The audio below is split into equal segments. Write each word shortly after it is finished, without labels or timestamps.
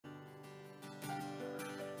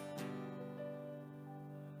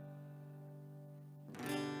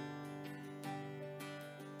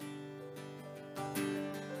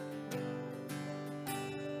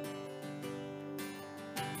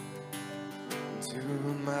To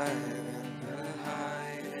my than the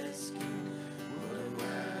highest king, what a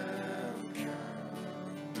welcome.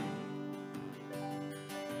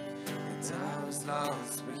 And I was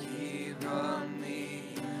lost, but he brought me.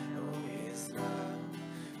 Oh, his love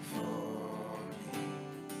for me.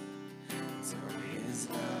 So his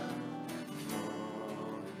love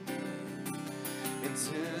for me.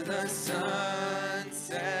 Into the sun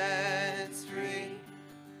sets free.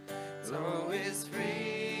 So is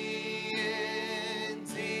free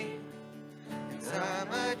indeed. And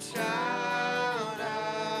I'm a child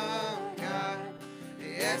of God.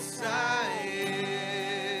 Yes, I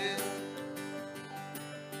am.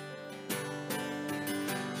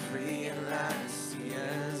 Free at last, he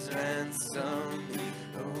has ransomed me.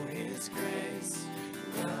 Oh, his grace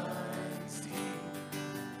runs deep.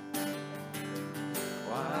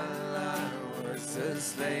 While I was a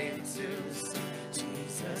slave to sin,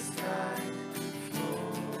 Jesus died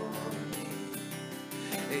for me.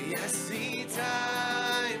 Yes, he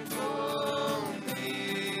died for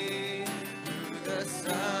me. Who the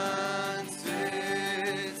Son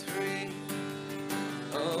sets free.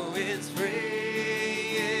 Oh, it's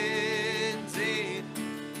free indeed.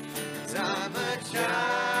 'Cause I'm a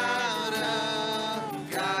child of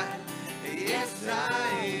God. Yes,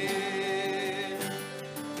 I am.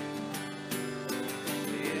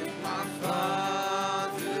 In my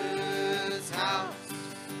Father's house,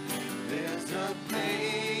 there's a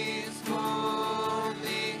place for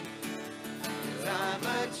me. 'Cause I'm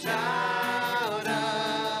a child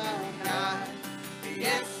of God.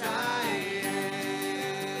 Yes, I am.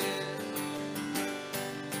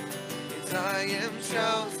 Yes, I am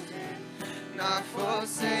chosen, not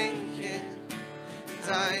forsaken. Yes,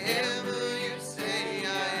 I am who you say I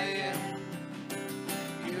am.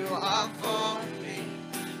 You are for me,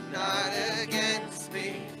 not against me.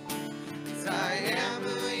 Yes, I am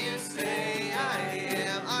who you say I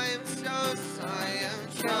am. I am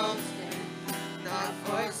chosen, not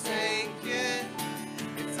forsaken.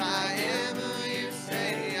 Yes, I am who you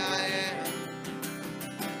say I am.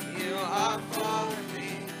 You are for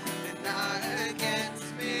me and not against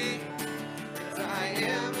me. Yes, I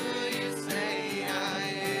am who you say I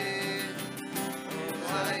am. Oh,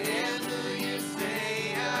 I am who you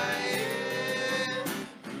say I am.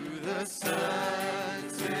 Who the Son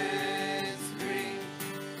sets free,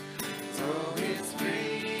 so it's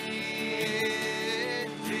free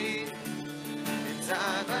indeed. And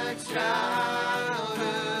I'm a child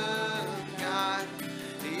of God.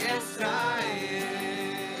 Yes, I am.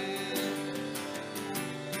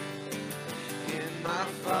 In my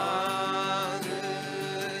Father's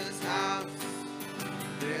house,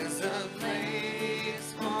 there's a place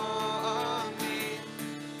for me.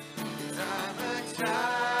 'Cause I'm a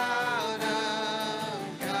child of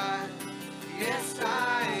God. Yes, I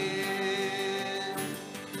am.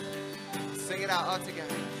 Sing it out all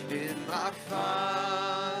together. In my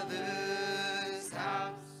Father's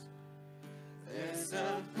house, there's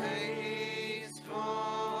a place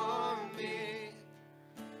for me.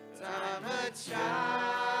 'Cause I'm a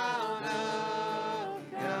child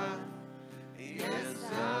of God. Yes,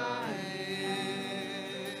 I am.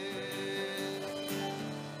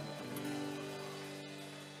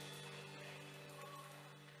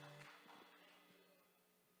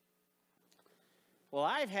 Well,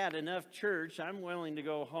 I've had enough church. I'm willing to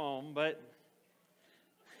go home, but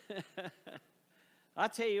I'll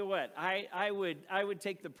tell you what, I would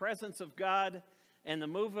take the presence of God and the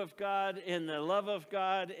move of God and the love of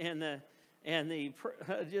God and the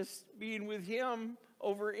just being with Him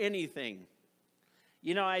over anything.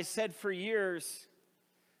 You know, I said for years,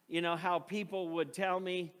 you know, how people would tell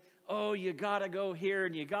me, oh, you got to go here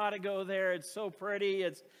and you got to go there. It's so pretty.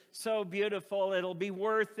 It's so beautiful. It'll be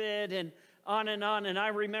worth it. And on and on. And I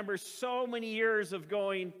remember so many years of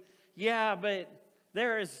going, yeah, but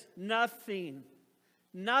there is nothing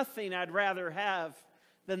I'd rather have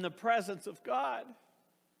than the presence of God.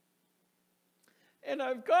 And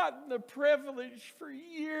I've gotten the privilege for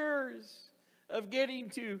years of getting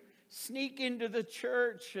to sneak into the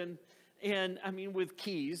church and I mean with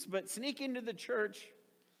keys, but sneak into the church,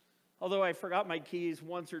 although I forgot my keys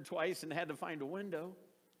once or twice and had to find a window.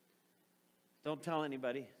 Don't tell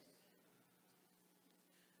anybody.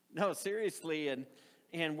 No, seriously,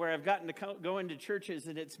 and where I've gotten to go into churches,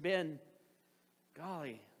 and it's been,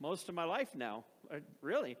 golly, most of my life now,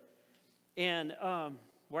 really. And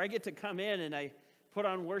where I get to come in and I put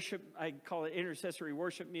on worship, I call it intercessory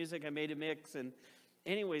worship music. I made a mix, and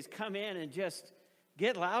anyways, come in and just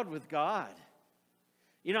get loud with God.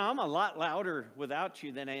 You know, I'm a lot louder without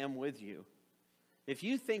you than I am with you. If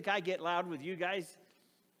you think I get loud with you guys,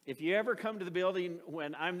 if you ever come to the building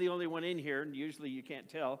when I'm the only one in here, and usually you can't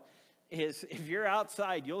tell, is if you're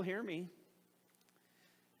outside, you'll hear me.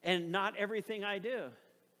 And not everything I do,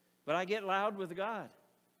 but I get loud with God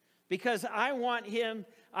because I want him.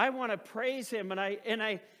 I want to praise him, and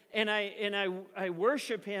I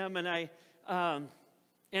worship him, and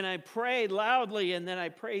I pray loudly, and then I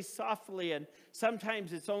pray softly, and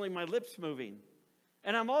sometimes it's only my lips moving,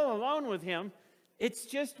 and I'm all alone with him. It's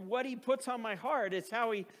just what he puts on my heart. It's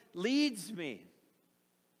how he leads me.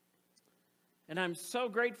 And I'm so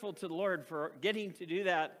grateful to the Lord for getting to do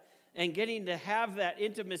that and getting to have that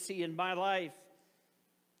intimacy in my life.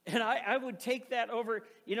 And I would take that over,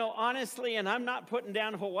 honestly, and I'm not putting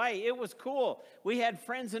down Hawaii. It was cool. We had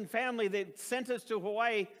friends and family that sent us to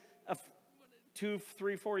Hawaii 2,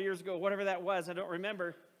 3, 4 years ago, whatever that was. I don't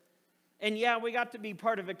remember. And yeah, we got to be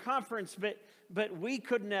part of a conference, but we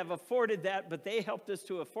couldn't have afforded that, but they helped us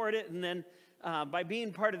to afford it. And then by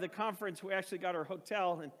being part of the conference, we actually got our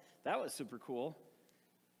hotel, and that was super cool.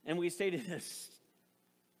 And we stayed in this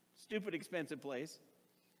stupid expensive place,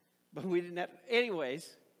 but we didn't have, anyways,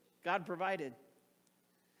 God provided.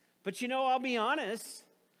 But I'll be honest,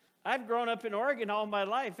 I've grown up in Oregon all my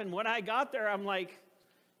life, and when I got there, I'm like,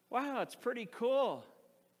 wow, it's pretty cool.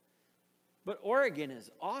 But Oregon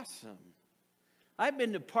is awesome. I've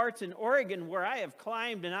been to parts in Oregon where I have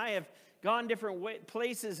climbed and I have gone different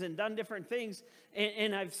places and done different things.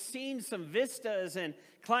 And I've seen some vistas and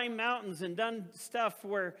climbed mountains and done stuff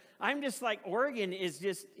where I'm just like, Oregon is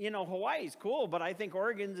just, Hawaii's cool, but I think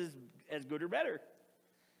Oregon's is as good or better.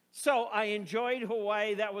 So I enjoyed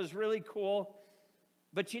Hawaii. That was really cool.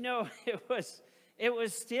 But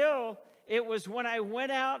it was when I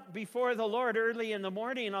went out before the Lord early in the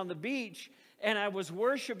morning on the beach and I was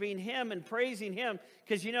worshiping him and praising him,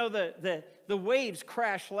 because the waves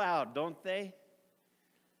crash loud, don't they?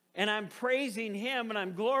 And I'm praising him and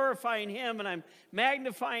I'm glorifying him and I'm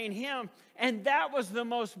magnifying him. And that was the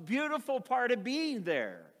most beautiful part of being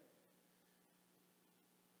there.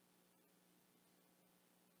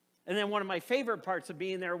 And then one of my favorite parts of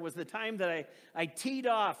being there was the time that I teed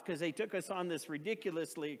off, because they took us on this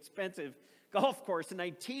ridiculously expensive golf course, and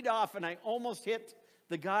I teed off and I almost hit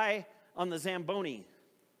the guy on the Zamboni.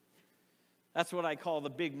 That's what I call the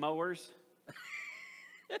big mowers.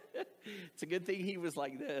 It's a good thing he was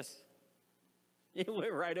like this. It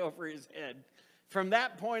went right over his head. From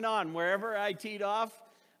that point on, wherever I teed off,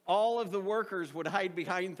 all of the workers would hide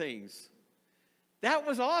behind things. That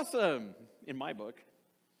was awesome in my book.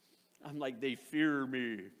 I'm like, they fear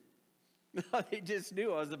me. They just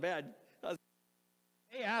knew I was a bad.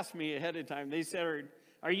 They asked me ahead of time. They said,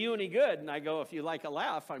 are you any good? And I go, if you like a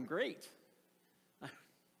laugh, I'm great.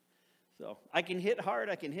 So I can hit hard,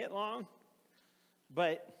 I can hit long.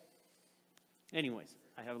 But anyways,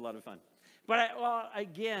 I have a lot of fun. But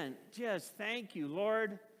again, just thank you,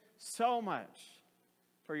 Lord, so much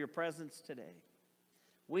for your presence today.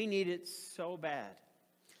 We need it so bad.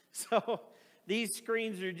 So these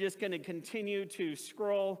screens are just going to continue to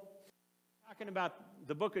scroll. Talking about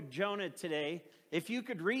the book of Jonah today. If you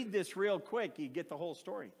could read this real quick, you'd get the whole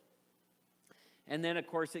story. And then, of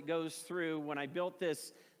course, it goes through. When I built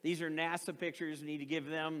this, these are NASA pictures. I need to give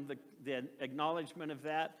them the acknowledgement of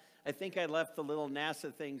that. I think I left the little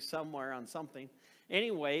NASA thing somewhere on something.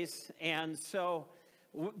 Anyways, and so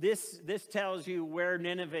this tells you where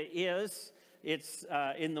Nineveh is. It's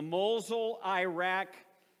in the Mosul, Iraq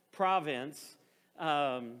province.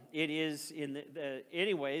 It is in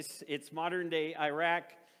anyways, it's modern day Iraq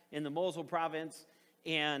in the Mosul province.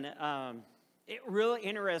 And it's really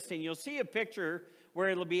interesting. You'll see a picture where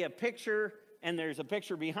it'll be a picture and there's a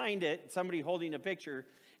picture behind it, somebody holding a picture.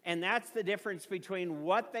 And that's the difference between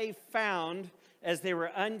what they found as they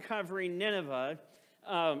were uncovering Nineveh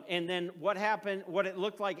and then what happened, what it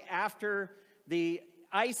looked like after the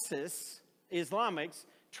ISIS, Islamics,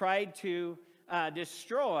 tried to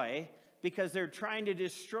destroy, because they're trying to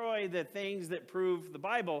destroy the things that prove the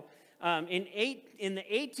Bible. In the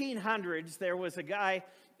 1800s, there was a guy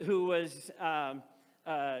who was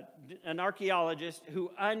an archaeologist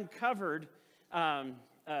who uncovered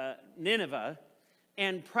Nineveh.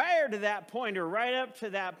 And prior to that point, or right up to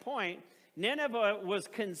that point, Nineveh was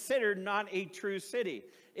considered not a true city.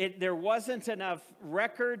 There wasn't enough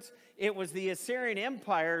records. It was the Assyrian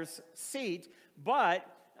Empire's seat, but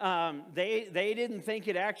they didn't think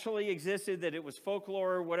it actually existed, that it was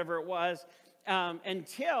folklore or whatever it was, let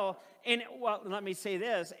me say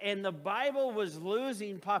this, and the Bible was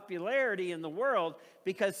losing popularity in the world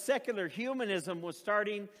because secular humanism was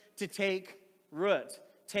starting to take root,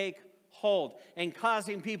 take hold and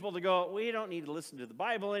causing people to go, we don't need to listen to the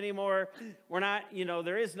Bible anymore. We're not,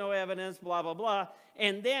 there is no evidence, blah, blah, blah.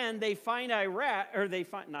 And then they find they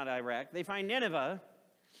find Nineveh,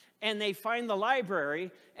 and they find the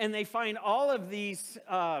library, and they find all of these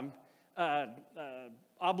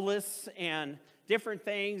obelisks and different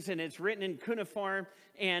things, and it's written in cuneiform,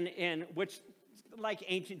 and which, like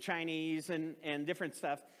ancient Chinese and different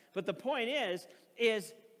stuff. But the point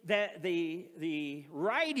is that the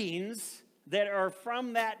writings that are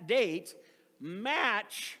from that date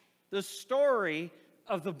match the story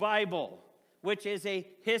of the Bible, which is a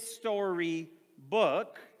history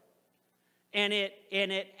book, and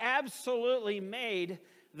it absolutely made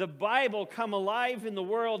the Bible come alive in the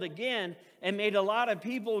world again, and made a lot of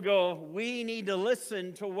people go, we need to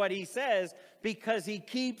listen to what he says, because he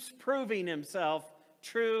keeps proving himself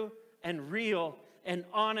true and real and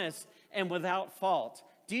honest and without fault.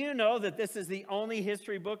 Do you know that this is the only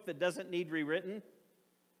history book that doesn't need rewritten?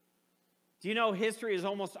 Do you know history is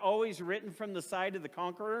almost always written from the side of the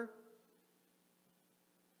conqueror?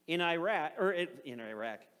 In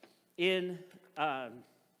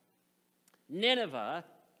Nineveh,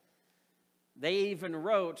 they even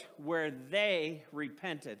wrote where they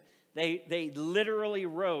repented. They literally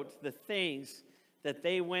wrote the things that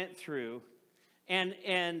they went through.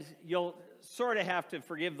 And you'll sort of have to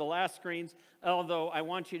forgive the last screens, although I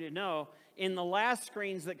want you to know, in the last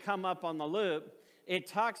screens that come up on the loop, it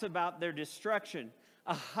talks about their destruction.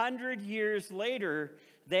 100 years later,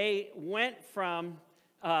 they went from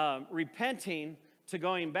repenting to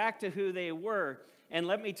going back to who they were. And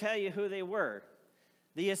let me tell you who they were.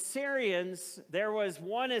 The Assyrians, there was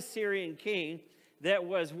one Assyrian king that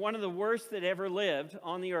was one of the worst that ever lived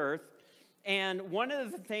on the earth. And one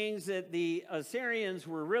of the things that the Assyrians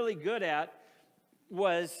were really good at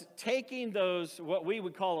was taking those, what we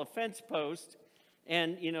would call a fence post,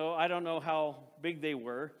 and, I don't know how big they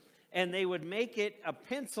were, and they would make it a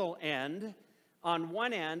pencil end on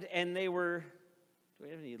one end, and they were, do we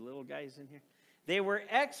have any little guys in here? They were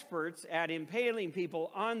experts at impaling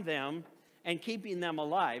people on them and keeping them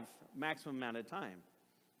alive maximum amount of time.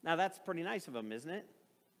 Now, that's pretty nice of them, isn't it?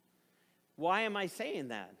 Why am I saying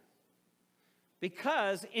that?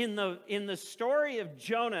 Because in the story of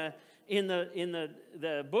Jonah, in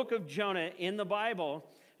the book of Jonah in the Bible,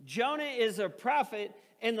 Jonah is a prophet,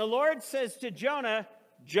 and the Lord says to Jonah,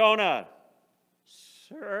 Jonah,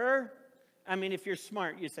 sir. I mean, if you're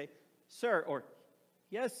smart, you say, sir, or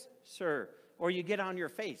yes, sir, or you get on your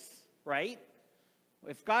face, right?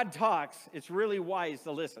 If God talks, it's really wise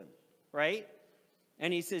to listen, right?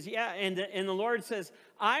 And he says, yeah, and the Lord says,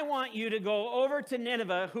 I want you to go over to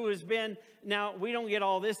Nineveh, who has been, now we don't get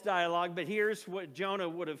all this dialogue, but here's what Jonah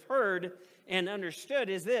would have heard and understood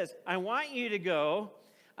is this. I want you to go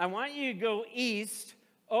east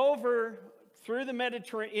over through the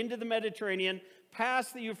Mediterranean, into the Mediterranean,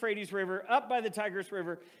 past the Euphrates River, up by the Tigris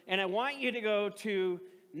River, and I want you to go to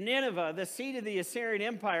Nineveh, the seat of the Assyrian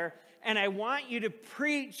Empire, and I want you to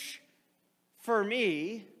preach for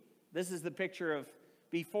me. This is the picture of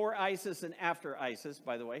before ISIS and after ISIS,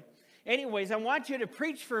 by the way. Anyways, I want you to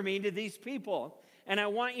preach for me to these people, and I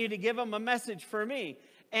want you to give them a message for me.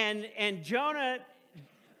 And Jonah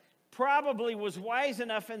probably was wise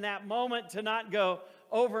enough in that moment to not go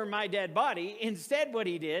over my dead body. Instead, what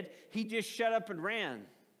he did, he just shut up and ran.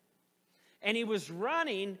 And he was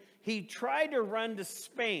running. He tried to run to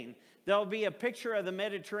Spain. There'll be a picture of the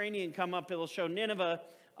Mediterranean come up. It'll show Nineveh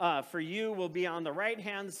for you will be on the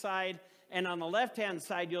right-hand side. And on the left-hand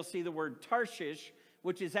side, you'll see the word Tarshish,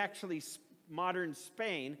 which is actually modern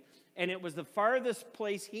Spain. And it was the farthest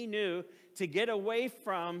place he knew to get away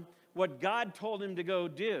from what God told him to go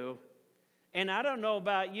do. And I don't know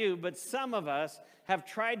about you, but some of us have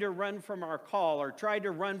tried to run from our call or tried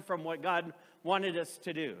to run from what God wanted us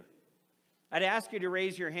to do. I'd ask you to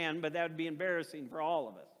raise your hand, but that would be embarrassing for all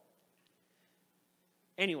of us.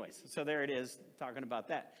 Anyways, so there it is, talking about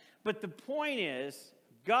that. But the point is,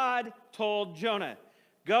 God told Jonah,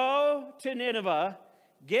 go to Nineveh,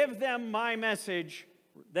 give them my message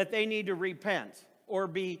that they need to repent or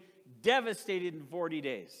be devastated in 40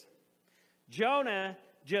 days. Jonah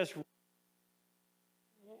just,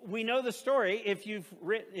 we know the story if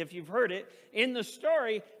you've heard it. In the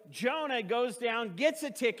story, Jonah goes down, gets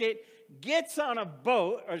a ticket, gets on a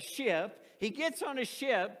boat, a ship. He gets on a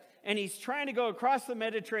ship, and he's trying to go across the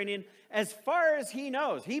Mediterranean as far as he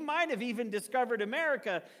knows. He might have even discovered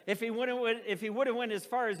America if he would have went as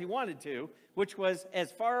far as he wanted to, which was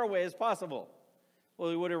as far away as possible. Well,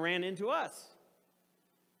 he would have ran into us.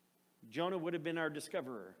 Jonah would have been our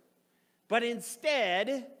discoverer. But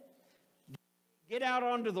instead, get out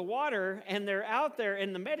onto the water, and they're out there,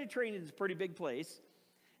 and the Mediterranean is a pretty big place,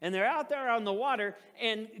 and they're out there on the water,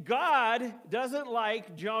 and God doesn't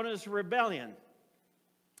like Jonah's rebellion.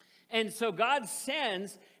 And so God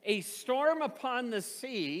sends a storm upon the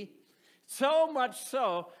sea, so much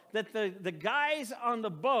so that the guys on the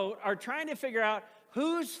boat are trying to figure out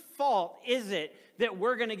whose fault is it that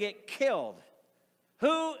we're going to get killed?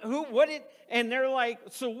 And they're like,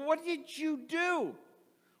 so what did you do?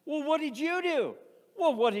 Well, what did you do?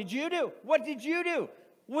 Well, what did you do? What did you do?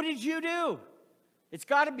 What did you do? It's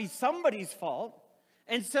got to be somebody's fault.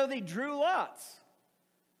 And so they drew lots.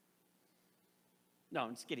 No,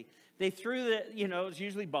 I'm just kidding. They threw it's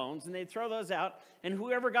usually bones, and they throw those out, and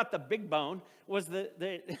whoever got the big bone was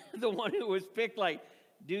the one who was picked, like,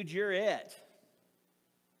 dude, you're it.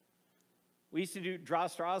 We used to draw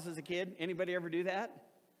straws as a kid. Anybody ever do that?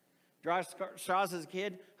 Draw straws as a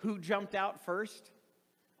kid. Who jumped out first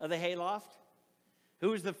of the hayloft? Who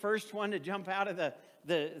was the first one to jump out of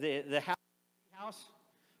the house?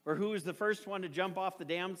 Or who was the first one to jump off the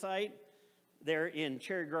dam site there in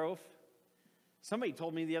Cherry Grove? Somebody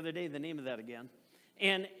told me the other day the name of that again.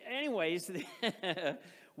 And anyways,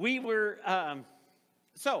 we were,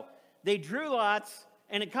 so they drew lots,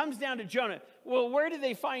 and it comes down to Jonah. Well, where did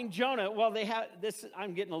they find Jonah? Well, they have this,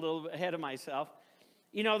 I'm getting a little bit ahead of myself.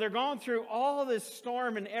 They're going through all this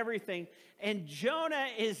storm and everything, and Jonah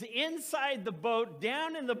is inside the boat,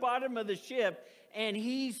 down in the bottom of the ship, and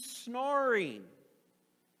he's snoring.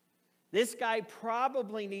 This guy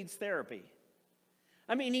probably needs therapy.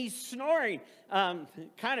 I mean, he's snoring.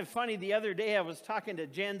 Kind of funny, the other day I was talking to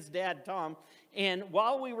Jen's dad, Tom, and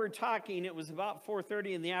while we were talking, it was about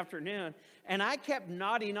 4:30 in the afternoon, and I kept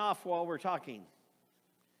nodding off while we're talking.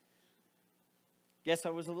 Guess I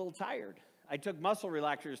was a little tired. I took muscle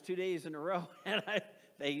relaxers 2 days in a row, and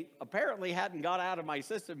they apparently hadn't got out of my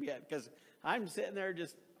system yet, because I'm sitting there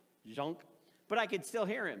just junk, but I could still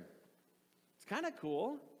hear him. It's kind of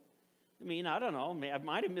cool. I mean, I don't know. I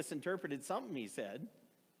might have misinterpreted something he said.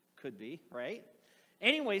 Could be, right?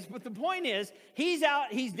 Anyways, but the point is, he's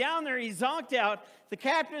out, he's down there, he's zonked out. The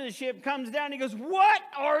captain of the ship comes down and he goes, what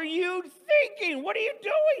are you thinking? What are you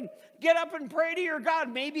doing? Get up and pray to your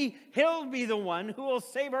God. Maybe he'll be the one who will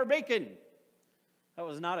save our bacon. That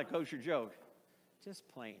was not a kosher joke. Just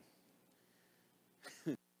plain.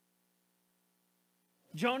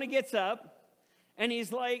 Jonah gets up and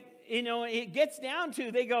he's like, it gets down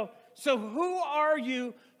to, they go, so who are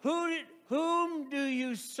you? Whom do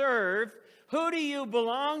you serve? Who do you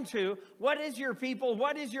belong to? What is your people?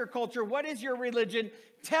 What is your culture? What is your religion?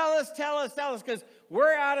 Tell us, because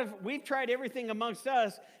we've tried everything amongst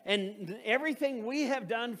us, and everything we have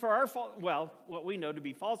done for our, what we know to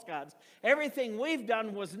be false gods, everything we've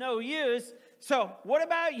done was no use. So what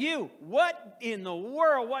about you? What in the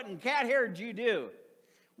world, what in cat hair did you do?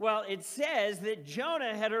 Well, it says that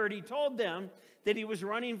Jonah had already told them that he was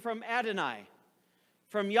running from Adonai,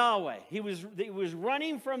 from Yahweh. He was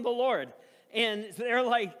running from the Lord. And they're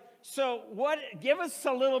like, so what? Give us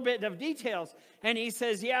a little bit of details. And he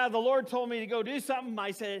says, yeah, the Lord told me to go do something.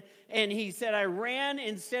 He said, I ran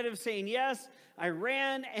instead of saying yes. I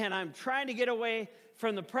ran, and I'm trying to get away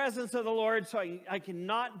from the presence of the Lord so I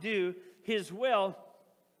cannot do his will.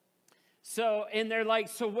 So, and they're like,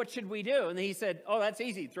 so what should we do? And he said, oh, that's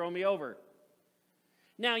easy. Throw me over.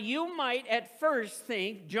 Now, you might at first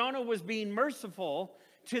think Jonah was being merciful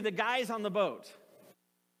to the guys on the boat.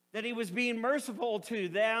 That he was being merciful to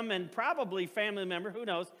them and probably family member, who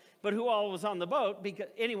knows, but who all was on the boat.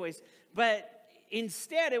 But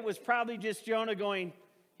instead it was probably just Jonah going,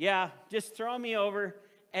 yeah, just throw me over.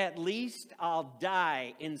 At least I'll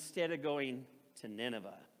die instead of going to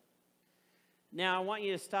Nineveh. Now, I want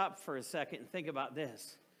you to stop for a second and think about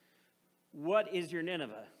this. What is your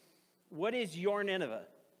Nineveh? What is your Nineveh?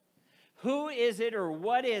 Who is it or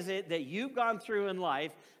what is it that you've gone through in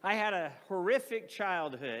life? I had a horrific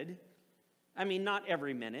childhood. I mean, not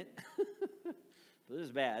every minute. But it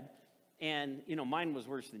was bad. And, mine was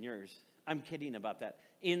worse than yours. I'm kidding about that.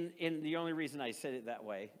 And the only reason I said it that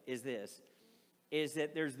way is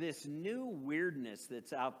that there's this new weirdness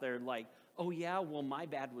that's out there like, oh, yeah, well, my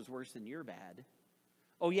bad was worse than your bad.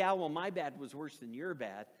 Oh, yeah, well, my bad was worse than your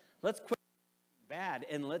bad. Let's quit bad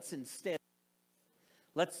and let's instead,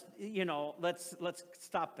 let's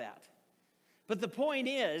stop that. But the point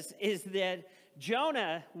is that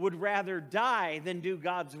Jonah would rather die than do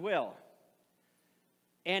God's will.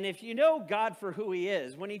 And if you know God for who he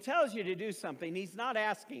is, when he tells you to do something, he's not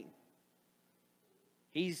asking.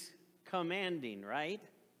 He's commanding, right?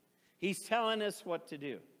 He's telling us what to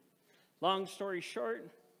do. Long story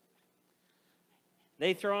short,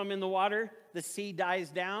 they throw him in the water. The sea dies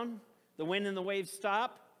down. The wind and the waves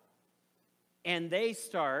stop, and they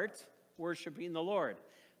start worshiping the Lord.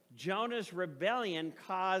 Jonah's rebellion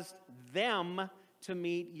caused them to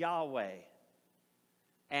meet Yahweh.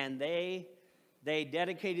 And they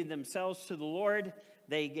dedicated themselves to the Lord.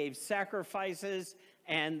 They gave sacrifices,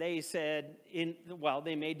 and they said,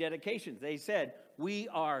 they made dedications. They said, "We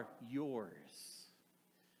are yours."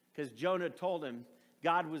 Because Jonah told him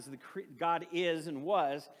God is and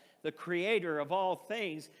was the creator of all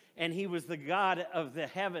things, and he was the God of the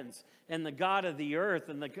heavens and the God of the earth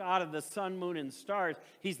and the God of the sun, moon, and stars.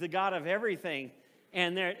 He's the God of everything.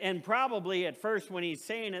 And probably at first when he's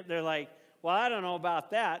saying it, they're like, "Well, I don't know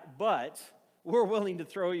about that, but we're willing to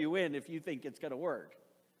throw you in if you think it's going to work."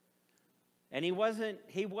 And he wasn't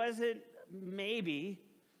maybe,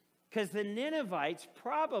 because the Ninevites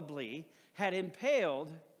probably had impaled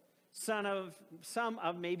some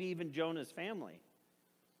of maybe even Jonah's family,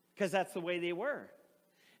 because that's the way they were.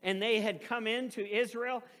 And they had come into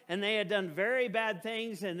Israel, and they had done very bad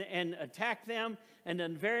things and attacked them and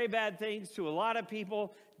done very bad things to a lot of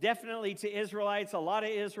people, definitely to Israelites, a lot of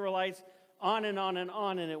Israelites, on and on and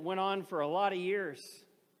on, and it went on for a lot of years.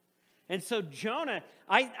 And so Jonah,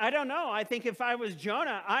 I don't know, I think if I was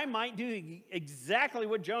Jonah, I might do exactly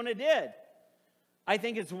what Jonah did. I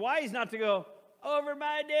think it's wise not to go, "Over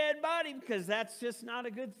my dead body," because that's just not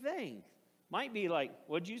a good thing. Might be like,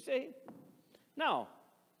 "What'd you say?" No.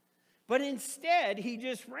 But instead, he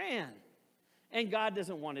just ran. And God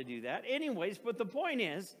doesn't want to do that. Anyways, but the point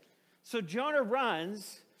is, so Jonah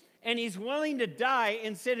runs, and he's willing to die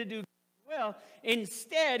instead of do God's will.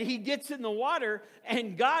 Instead, he gets in the water,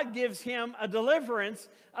 and God gives him a deliverance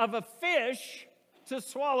of a fish to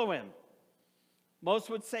swallow him. Most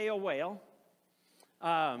would say a whale.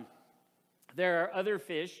 There are other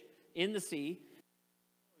fish in the sea,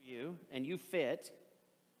 and you fit.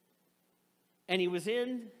 And he was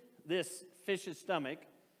in this fish's stomach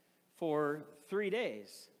for 3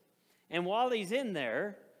 days. And while he's in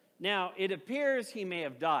there, now it appears he may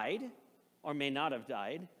have died or may not have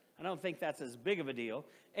died. I don't think that's as big of a deal,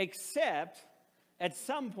 except at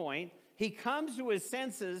some point he comes to his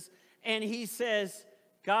senses and he says,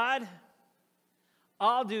 "God,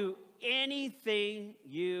 I'll do anything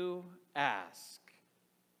you ask."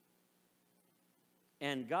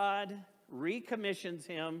 And God recommissions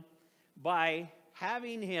him by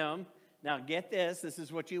having him, now get this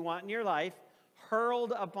is what you want in your life,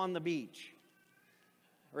 hurled up on the beach.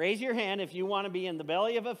 Raise your hand if you want to be in the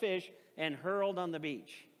belly of a fish and hurled on the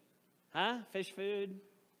beach. Huh? Fish food?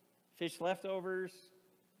 Fish leftovers?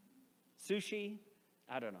 Sushi?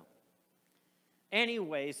 I don't know.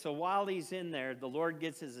 Anyway, so while he's in there, the Lord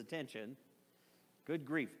gets his attention. Good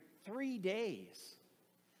grief. 3 days.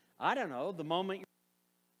 I don't know, the moment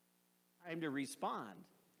you're time to respond.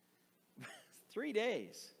 3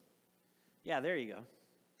 days. Yeah, there you go.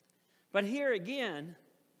 But here again,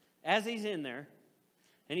 as he's in there,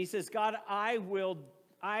 and he says, "God, I will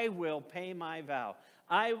pay my vow.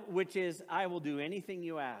 I will do anything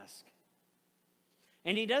you ask."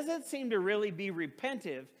 And he doesn't seem to really be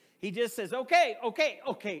repentive. He just says, okay,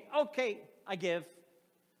 I give.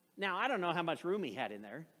 Now, I don't know how much room he had in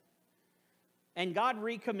there. And God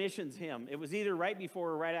recommissions him. It was either right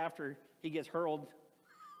before or right after he gets hurled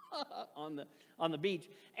on the beach.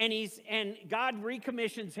 And God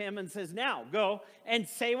recommissions him and says, "Now go and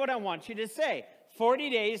say what I want you to say. 40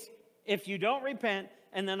 days if you don't repent,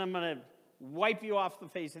 and then I'm going to wipe you off the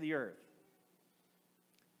face of the earth."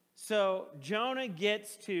 So Jonah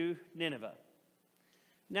gets to Nineveh.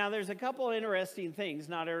 Now there's a couple interesting things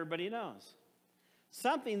not everybody knows.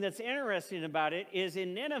 Something that's interesting about it is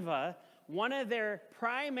in Nineveh, one of their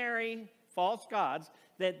primary false gods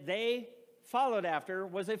that they followed after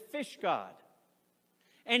was a fish god.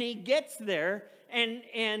 And he gets there, and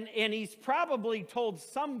he's probably told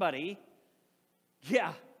somebody,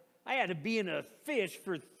 "Yeah, I had to be in a fish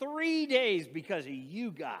for 3 days because of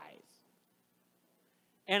you guys."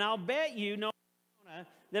 And I'll bet you know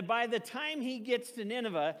that by the time he gets to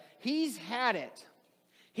Nineveh, he's had it.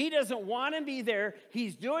 He doesn't want to be there.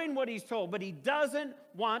 He's doing what he's told, but he doesn't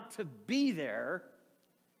want to be there.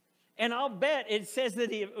 And I'll bet it says that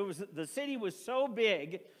the city was so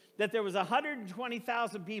big that there was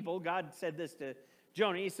 120,000 people. God said this to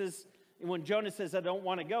Jonah. He says, when Jonah says, "I don't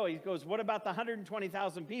want to go," he goes, "What about the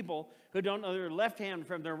 120,000 people who don't know their left hand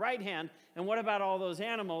from their right hand? And what about all those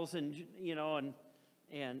animals?" And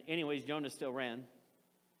anyways, Jonah still ran.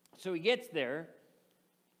 So he gets there,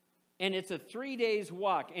 and it's a 3 days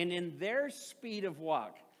walk. And in their speed of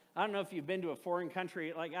walk, I don't know if you've been to a foreign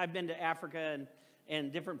country, like I've been to Africa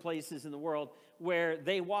and different places in the world where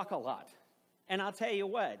they walk a lot. And I'll tell you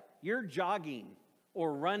what, you're jogging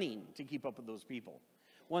or running to keep up with those people.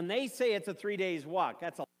 When they say it's a 3 days walk,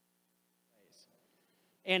 that's a long ways.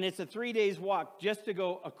 And it's a 3 days walk just to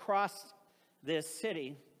go across this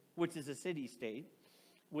city, which is a city-state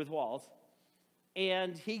with walls.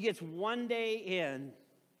 And he gets 1 day in,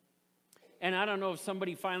 and I don't know if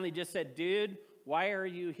somebody finally just said, dude, why are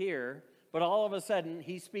you here? But all of a sudden,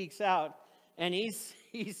 he speaks out, and he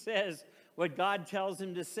says what God tells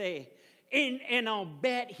him to say. And I'll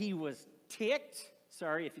bet he was ticked.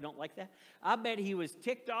 Sorry if you don't like that. I bet he was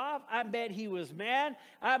ticked off. I bet he was mad.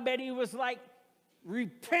 I bet he was like,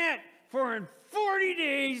 repent, for in 40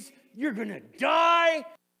 days, you're going to die,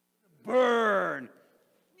 burn.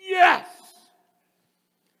 Yes!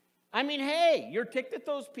 I mean, hey, you're ticked at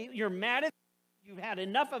those people. You're mad at them. You've had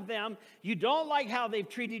enough of them. You don't like how they've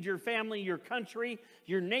treated your family, your country,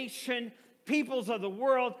 your nation, peoples of the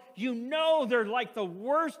world. You know they're like the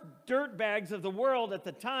worst dirtbags of the world at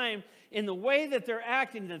the time in the way that they're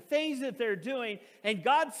acting, the things that they're doing. And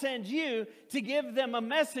God sends you to give them a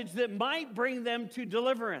message that might bring them to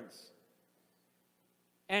deliverance.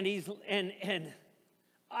 And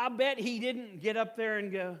I bet he didn't get up there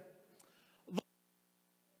and go,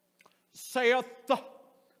 saith the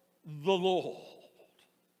Lord.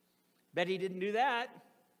 Bet he didn't do that.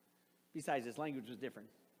 Besides, his language was different.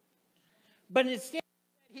 But instead,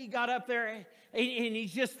 he got up there and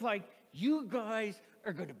he's just like, you guys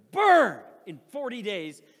are going to burn in 40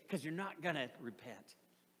 days because you're not going to repent.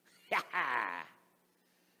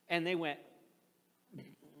 And they went,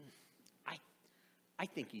 I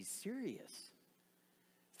think he's serious.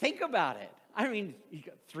 Think about it. I mean, he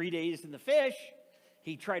got 3 days in the fish.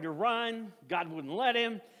 He tried to run. God wouldn't let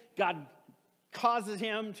him. God causes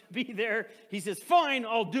him to be there. He says, fine,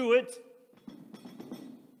 I'll do it.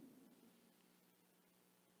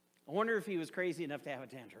 I wonder if he was crazy enough to have a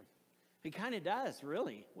tantrum. He kind of does,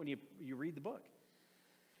 really, when you read the book.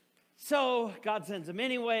 So God sends him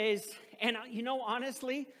anyways. And, you know,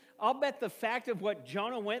 honestly, I'll bet the fact of what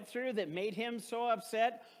Jonah went through that made him so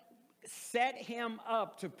upset set him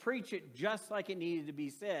up to preach it just like it needed to be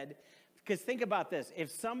said. Because think about this.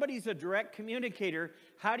 If somebody's a direct communicator,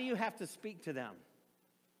 how do you have to speak to them?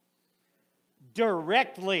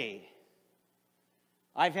 Directly.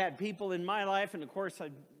 I've had people in my life, and of course I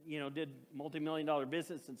did multi-million-dollar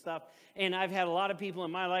business and stuff, and I've had a lot of people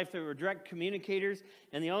in my life that were direct communicators,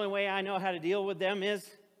 and the only way I know how to deal with them is,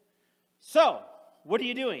 so, what are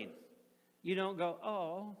you doing? You don't go,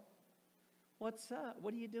 oh, what's up?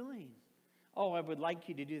 What are you doing? Oh, I would like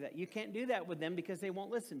you to do that. You can't do that with them because they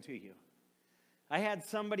won't listen to you. I had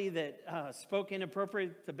somebody that spoke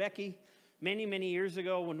inappropriate to Becky many, many years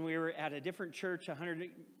ago when we were at a different church,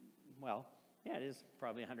 it is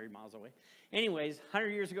probably 100 miles away. Anyways, 100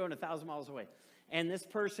 years ago and 1,000 miles away. And this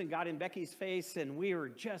person got in Becky's face, and we were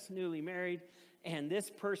just newly married, and this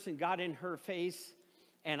person got in her face,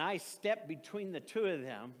 and I stepped between the two of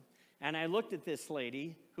them, and I looked at this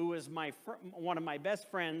lady, who was one of my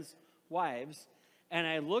best friend's wives, and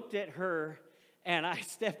I looked at her, and I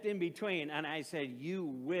stepped in between, and I said, you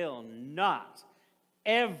will not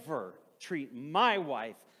ever treat my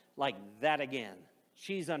wife like that again.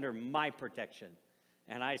 She's under my protection.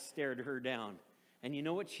 And I stared her down. And you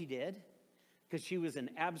know what she did? Because she was an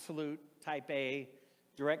absolute type A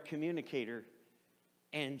direct communicator.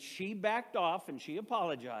 And she backed off and she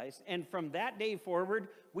apologized. And from that day forward,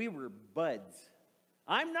 we were buds.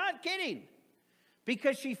 I'm not kidding.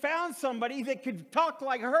 Because she found somebody that could talk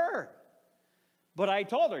like her. But I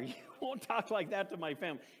told her, you won't talk like that to my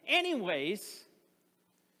family. Anyways,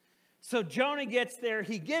 so Jonah gets there,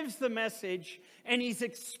 he gives the message, and he's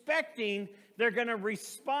expecting they're going to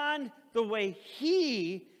respond the way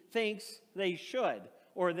he thinks they should,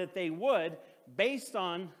 or that they would, based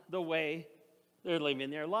on the way they're living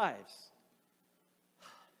their lives.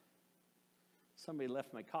 Somebody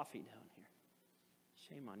left my coffee down here.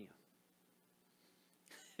 Shame on you.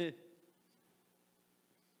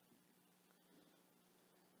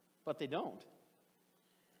 But they don't.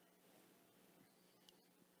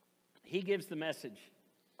 He gives the message,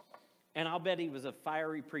 and I'll bet he was a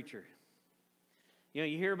fiery preacher. You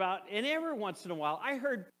hear about, and every once in a while, I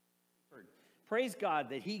heard, praise God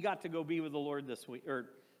that he got to go be with the Lord this week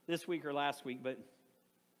or last week, but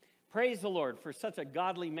praise the Lord for such a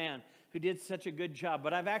godly man who did such a good job.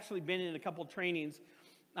 But I've actually been in a couple trainings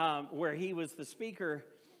where he was the speaker,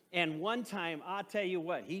 and one time, I'll tell you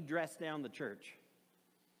what, he dressed down the church.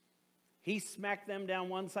 He smacked them down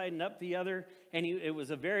one side and up the other, and it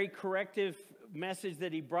was a very corrective message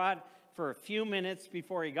that he brought for a few minutes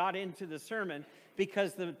before he got into the sermon,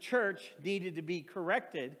 because the church needed to be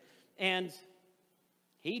corrected, and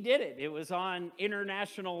he did it. It was on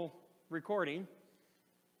international recording,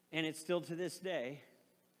 and it's still to this day.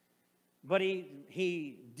 But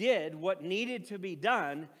he did what needed to be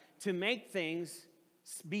done to make things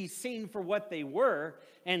be seen for what they were,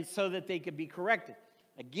 and so that they could be corrected.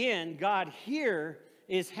 Again, God here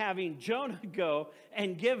is having Jonah go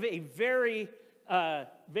and give a very,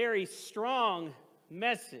 very strong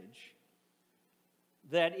message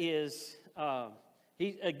that is,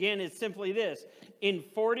 it's simply this: in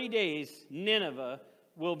 40 days, Nineveh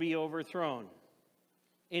will be overthrown.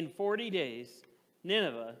 In 40 days,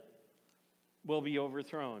 Nineveh will be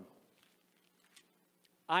overthrown.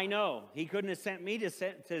 I know he couldn't have sent me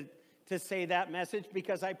to say that message,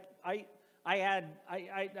 because I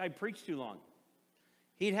preached too long.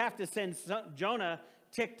 He'd have to send Jonah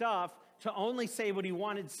ticked off to only say what he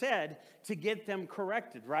wanted said to get them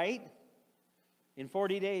corrected, right? In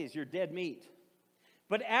 40 days, you're dead meat.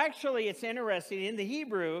 But actually, it's interesting. In the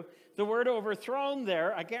Hebrew, the word overthrown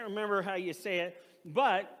there, I can't remember how you say it,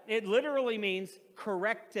 but it literally means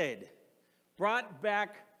corrected, brought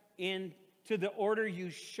back into the order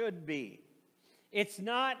you should be. It's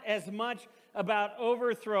not as much about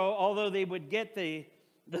overthrow, although they would get the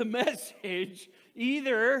message,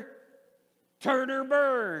 either turn or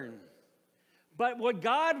burn. But what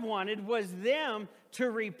God wanted was them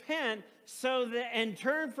to repent and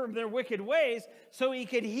turn from their wicked ways, so he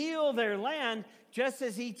could heal their land, just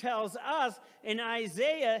as he tells us in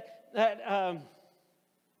Isaiah that,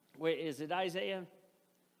 is it Isaiah?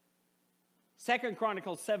 2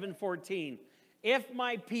 Chronicles 7:14. If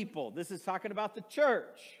my people, this is talking about the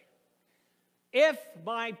church, if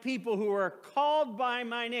my people who are called by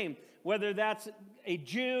my name, whether that's a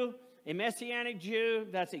Jew, a Messianic Jew,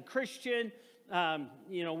 that's a Christian,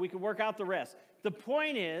 we can work out the rest. The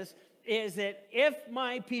point is that if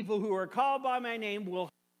my people who are called by my name will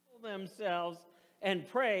humble themselves and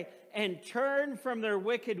pray and turn from their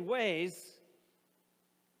wicked ways,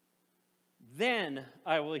 then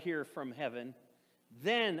I will hear from heaven.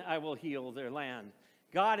 Then I will heal their land.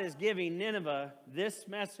 God is giving Nineveh this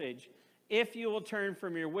message: if you will turn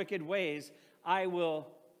from your wicked ways, I will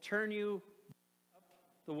turn you up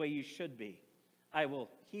the way you should be. I will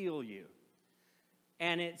heal you.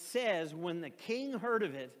 And it says, when the king heard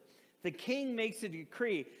of it, the king makes a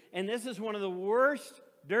decree. And this is one of the worst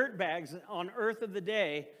dirtbags on earth of the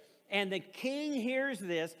day. And the king hears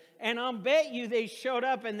this, and I'll bet you they showed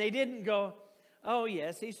up and they didn't go, oh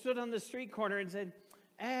yes. He stood on the street corner and said,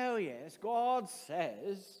 oh yes, God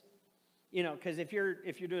says. Because if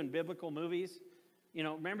you're doing biblical movies,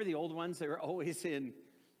 remember the old ones? They were always in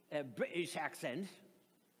a British accent.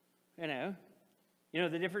 The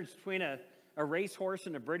difference between a racehorse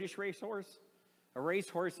and a British racehorse? A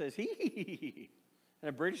racehorse says, hee hee hee hee. And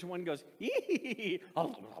a British one goes, hee hee hee.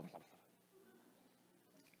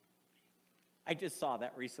 I just saw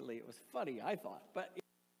that recently. It was funny, I thought.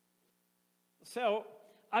 So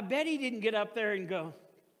I bet he didn't get up there and go,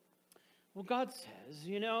 well, God says,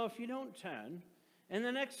 if you don't turn in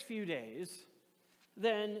the next few days,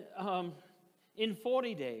 then in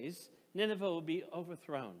 40 days, Nineveh will be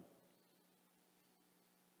overthrown.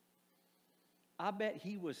 I bet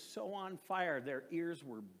he was so on fire, their ears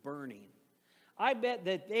were burning. I bet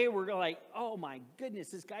that they were like, oh my goodness,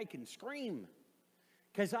 this guy can scream.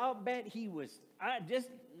 Because I'll bet he was, I don't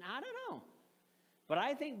know. But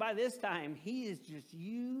I think by this time, he is just,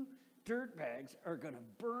 you dirtbags are going to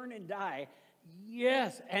burn and die.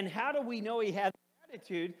 Yes. And how do we know he had that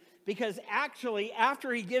attitude? Because actually,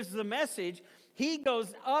 after he gives the message, he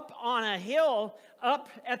goes up on a hill, up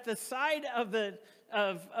at the side of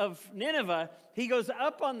Nineveh. He goes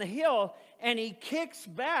up on the hill, and he kicks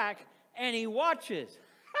back, and he watches.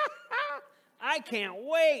 I can't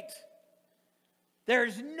wait.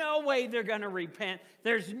 There's no way they're going to repent.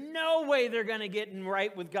 There's no way they're going to get in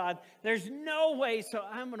right with God. There's no way, so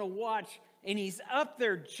I'm going to watch. And he's up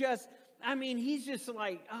there he's just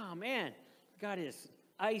like, oh man, got his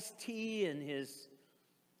iced tea and his,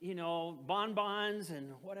 bonbons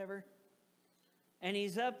and whatever. And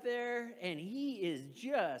he's up there, and he is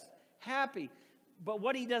just happy. But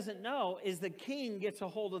what he doesn't know is the king gets a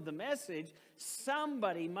hold of the message.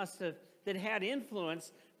 Somebody that had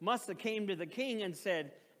influence must have came to the king and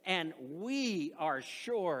said, and we are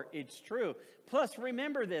sure it's true. Plus,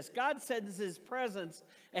 remember this, God sends his presence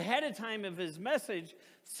ahead of time of his message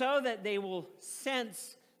so that they will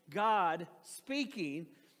sense God speaking,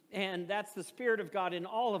 and that's the Spirit of God in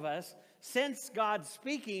all of us, sense God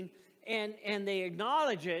speaking, and they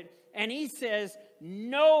acknowledge it, and he says,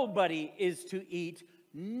 nobody is to eat,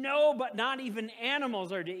 not even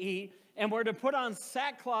animals are to eat, and we're to put on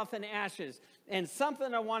sackcloth and ashes. And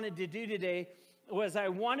something I wanted to do today was I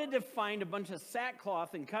wanted to find a bunch of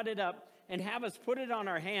sackcloth and cut it up and have us put it on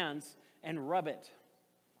our hands and rub it.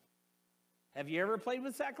 Have you ever played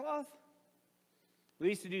with sackcloth? We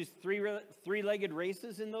used to do three-legged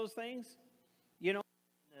races in those things, you know,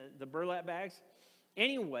 the burlap bags.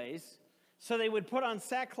 Anyways, so they would put on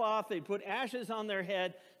sackcloth, they'd put ashes on their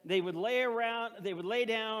head, they would lay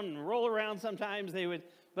down and roll around sometimes,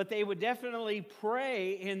 but they would definitely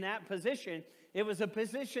pray in that position. It was a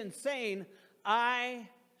position saying, I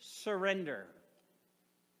surrender.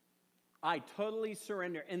 I totally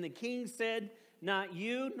surrender. And the king said, not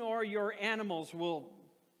you nor your animals will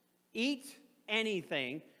eat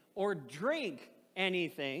anything or drink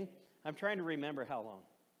anything. I'm trying to remember how long.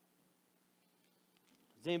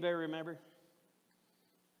 Does anybody remember?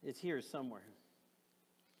 It's here somewhere.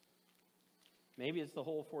 Maybe it's the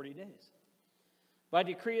whole 40 days. By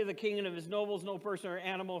decree of the king and of his nobles, no person or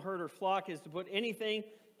animal, herd or flock is to put anything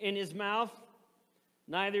in his mouth,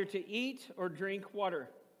 neither to eat or drink water.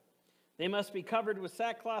 They must be covered with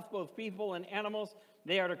sackcloth, both people and animals.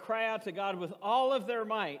 They are to cry out to God with all of their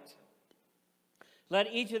might.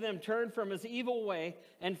 Let each of them turn from his evil way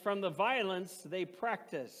and from the violence they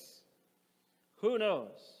practice. Who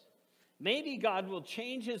knows? Maybe God will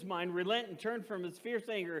change his mind, relent, and turn from his fierce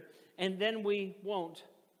anger, and then we won't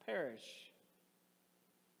perish.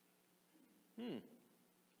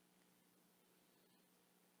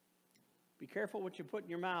 Be careful what you put in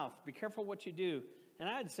your mouth. Be careful what you do. And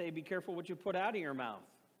I'd say be careful what you put out of your mouth.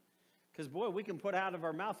 Because, boy, we can put out of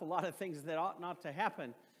our mouth a lot of things that ought not to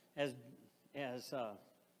happen. As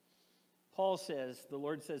Paul says, the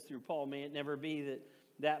Lord says through Paul, may it never be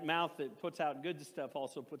that mouth that puts out good stuff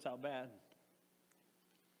also puts out bad.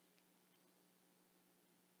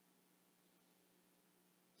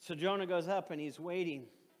 So Jonah goes up and he's waiting.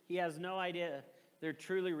 He has no idea they're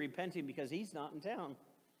truly repenting because he's not in town.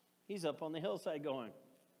 He's up on the hillside going,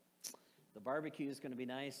 the barbecue is going to be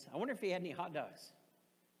nice. I wonder if he had any hot dogs.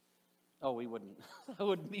 Oh, we wouldn't. That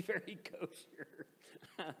wouldn't be very kosher.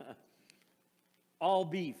 All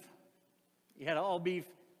beef. He had all beef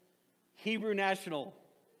Hebrew national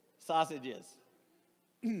sausages.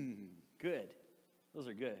 Good. Those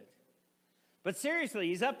are good. But seriously,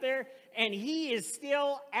 he's up there and he is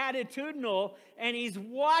still attitudinal and he's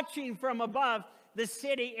watching from above the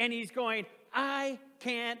city and he's going, I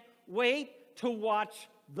can't wait to watch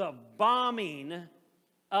the bombing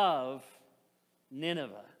of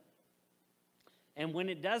Nineveh. And when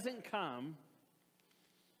it doesn't come,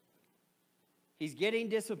 he's getting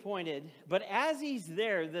disappointed. But as he's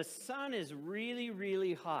there, the sun is really,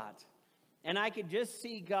 really hot. And I could just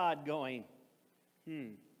see God going,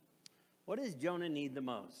 what does Jonah need the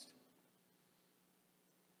most?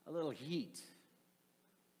 A little heat.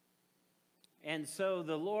 And so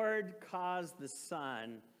the Lord caused the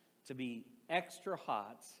sun to be extra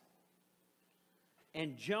hot.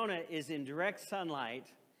 And Jonah is in direct sunlight,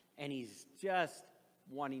 and he's just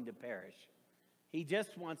wanting to perish. He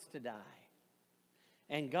just wants to die.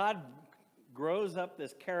 And God grows up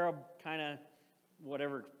this carob kind of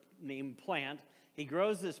whatever name plant. He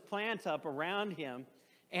grows this plant up around him,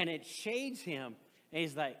 and it shades him. And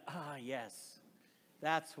he's like, yes,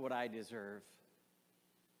 that's what I deserve.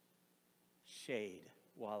 Shade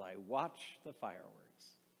while I watch the fireworks.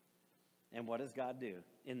 And what does God do?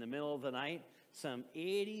 In the middle of the night, some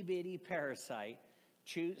itty-bitty parasite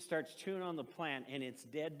starts chewing on the plant, and it's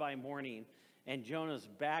dead by morning. And Jonah's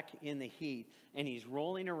back in the heat, and he's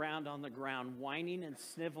rolling around on the ground, whining and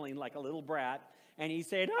sniveling like a little brat. And he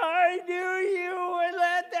said, I knew you would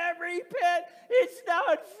let them repent. It's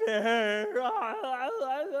not fair.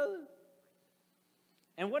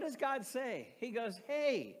 And what does God say? He goes,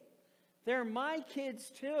 hey, they're my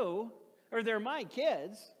kids too, or they're my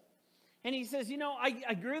kids. And he says,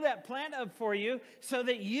 I grew that plant up for you so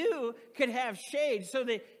that you could have shade, so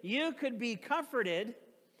that you could be comforted.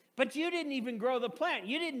 But you didn't even grow the plant.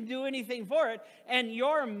 You didn't do anything for it. And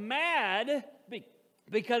you're mad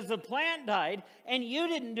because the plant died, and you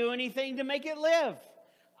didn't do anything to make it live.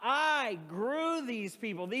 I grew these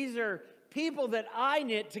people. These are people that I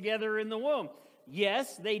knit together in the womb.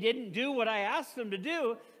 Yes, they didn't do what I asked them to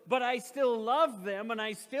do, but I still love them, and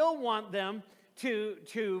I still want them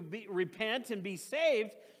to repent and be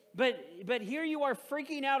saved. But here you are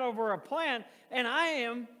freaking out over a plant, and I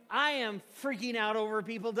am freaking out over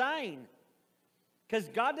people dying. Because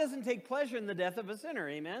God doesn't take pleasure in the death of a sinner,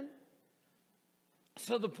 amen?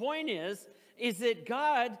 So the point is that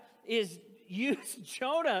God used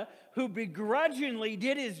Jonah, who begrudgingly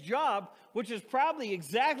did his job, which is probably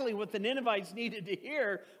exactly what the Ninevites needed to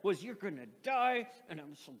hear, was you're going to die, and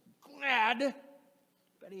I'm so glad.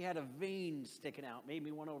 But he had a vein sticking out, maybe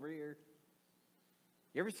one over here.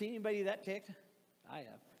 You ever seen anybody that ticked? I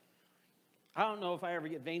have. I don't know if I ever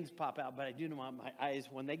get veins pop out, but I do know my eyes,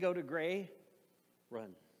 when they go to gray, run.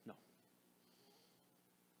 No.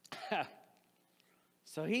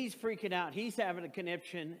 So he's freaking out. He's having a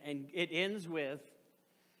conniption, and it ends with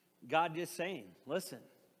God just saying, listen,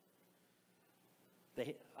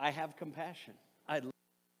 I have compassion.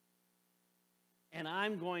 And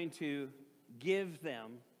I'm going to give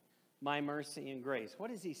them my mercy and grace.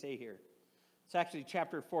 What does he say here? It's actually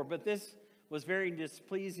chapter 4. But this was very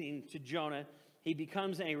displeasing to Jonah. He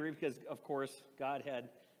becomes angry because, of course, God had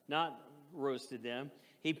not roasted them.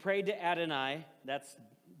 He prayed to Adonai, that's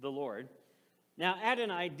the Lord. Now,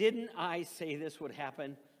 Adonai, didn't I say this would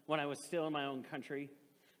happen when I was still in my own country?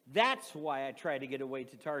 That's why I tried to get away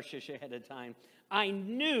to Tarshish ahead of time. I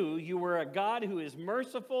knew you were a God who is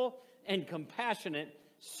merciful and compassionate,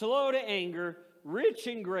 slow to anger, rich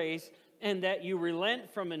in grace, and that you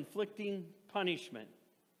relent from inflicting punishment.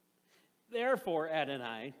 Therefore,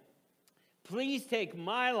 Adonai, please take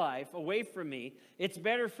my life away from me. It's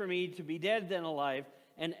better for me to be dead than alive.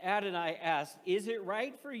 And Adonai asked, is it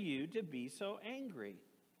right for you to be so angry?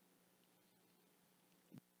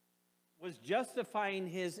 Was justifying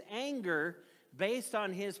his anger based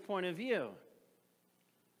on his point of view.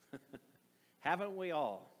 Haven't we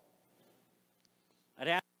all? I'd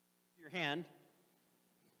ask your hand,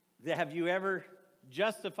 have you ever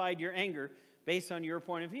justified your anger based on your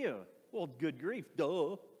point of view? Well, good grief,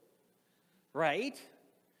 duh. Right?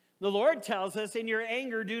 The Lord tells us, in your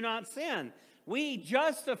anger, do not sin. We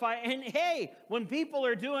justify, and hey, when people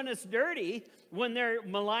are doing us dirty, when they're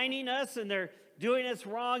maligning us and they're doing us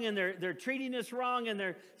wrong and they're treating us wrong and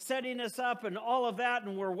they're setting us up and all of that,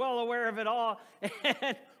 and we're well aware of it all,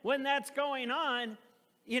 and when that's going on,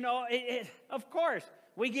 you know, of course,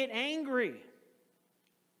 we get angry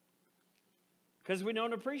because we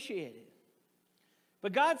don't appreciate it.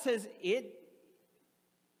 But God says,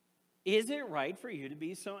 is it right for you to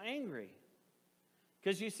be so angry?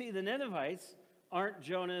 Because you see, the Ninevites aren't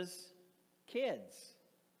Jonah's kids.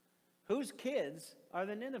 Whose kids are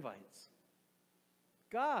the Ninevites?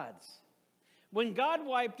 God's. When God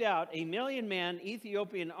wiped out 1 million-man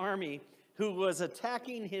Ethiopian army who was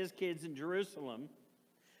attacking his kids in Jerusalem,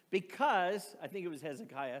 because, I think it was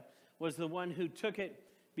Hezekiah, was the one who took it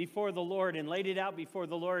before the Lord and laid it out before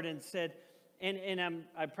the Lord and said, and I'm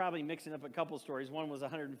probably mixing up a couple stories. One was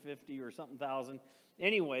 150 or something thousand.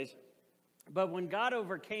 Anyways, but when God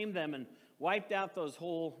overcame them and wiped out those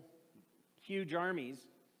whole huge armies,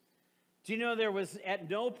 do you know there was at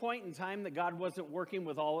no point in time that God wasn't working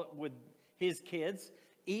with his kids?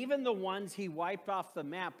 Even the ones he wiped off the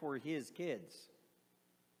map were his kids.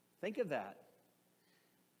 Think of that.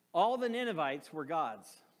 All the Ninevites were God's.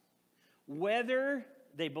 Whether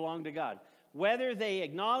they belong to God. Whether they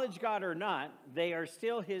acknowledge God or not, they are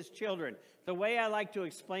still his children. The way I like to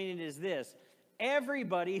explain it is this.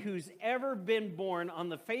 Everybody who's ever been born on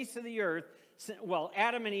the face of the earth, well,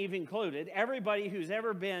 Adam and Eve included, everybody who's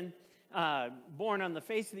ever been born on the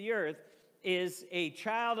face of the earth is a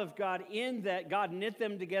child of God, in that God knit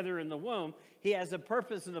them together in the womb. He has a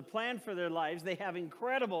purpose and a plan for their lives. They have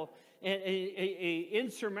incredible,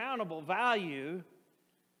 insurmountable value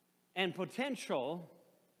and potential,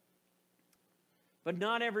 but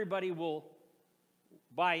not everybody will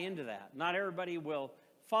buy into that. Not everybody will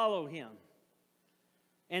follow him.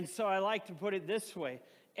 And so I like to put it this way.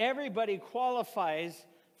 Everybody qualifies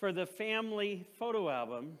for the family photo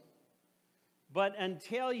album, but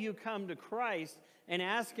until you come to Christ and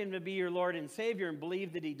ask him to be your Lord and Savior and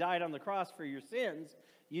believe that he died on the cross for your sins,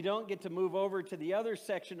 you don't get to move over to the other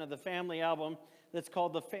section of the family album that's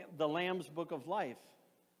called the Lamb's Book of Life.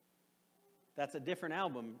 That's a different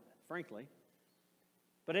album, frankly.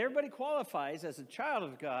 But everybody qualifies as a child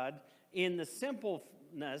of God in the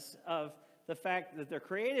simpleness of the fact that they're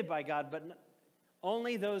created by God, but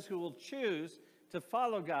only those who will choose to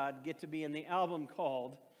follow God get to be in the album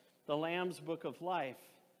called the Lamb's Book of Life.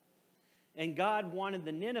 And God wanted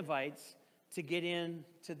the Ninevites to get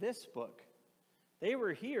into this book. They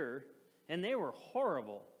were here, and they were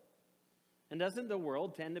horrible. And doesn't the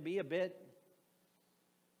world tend to be a bit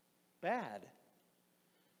bad?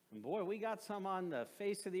 And boy, we got some on the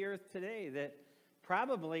face of the earth today that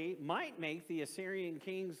probably might make the Assyrian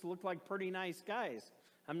kings look like pretty nice guys.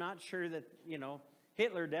 I'm not sure that,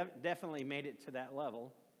 Hitler definitely made it to that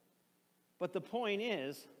level. But the point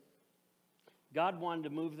is, God wanted to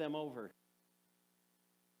move them over.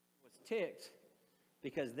 He was ticked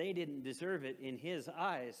because they didn't deserve it in his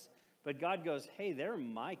eyes. But God goes, hey, they're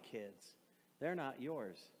my kids. They're not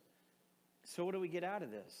yours. So what do we get out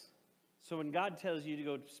of this? So when God tells you to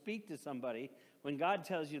go speak to somebody, when God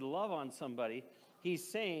tells you to love on somebody, he's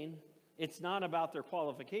saying it's not about their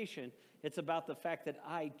qualification. It's about the fact that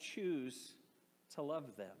I choose to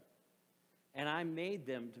love them. And I made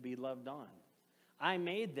them to be loved on. I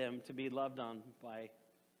made them to be loved on by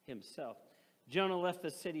himself. Jonah left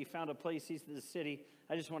the city, found a place east of the city.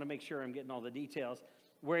 I just want to make sure I'm getting all the details.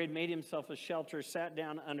 Where he'd made himself a shelter, sat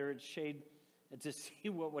down under its shade to see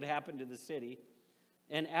what would happen to the city.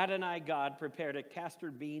 And Adonai God prepared a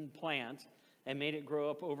castor bean plant and made it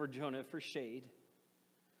grow up over Jonah for shade.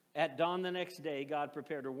 At dawn the next day, God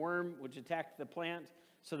prepared a worm which attacked the plant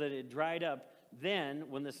so that it dried up. Then,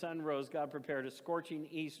 when the sun rose, God prepared a scorching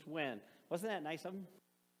east wind. Wasn't that nice of him?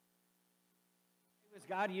 It was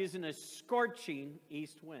God using a scorching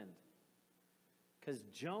east wind. Because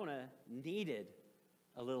Jonah needed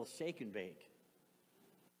a little shake and bake.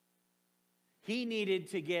 He needed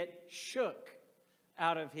to get shook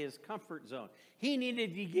out of his comfort zone. He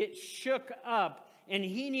needed to get shook up, and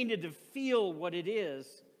he needed to feel what it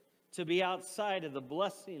is to be outside of the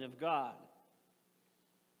blessing of God.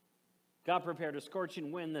 God prepared a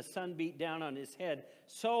scorching wind. The sun beat down on his head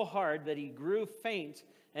so hard that he grew faint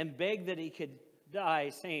and begged that he could die,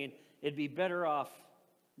 saying, it'd be better off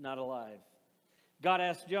not alive. God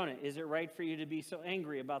asked Jonah, is it right for you to be so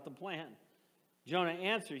angry about the plan? Jonah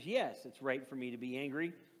answers, yes, it's right for me to be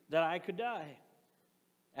angry that I could die.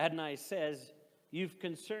 Adonai says,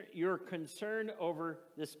 you're concerned over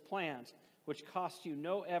this plant, which cost you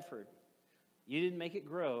no effort. You didn't make it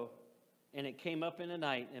grow, and it came up in a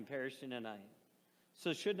night and perished in a night.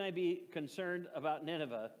 So shouldn't I be concerned about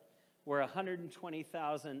Nineveh, where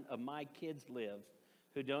 120,000 of my kids live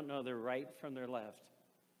who don't know their right from their left?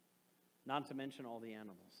 Not to mention all the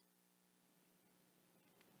animals.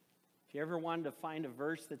 If you ever wanted to find a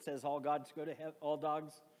verse that says all dogs go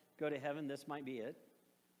to heaven, this might be it.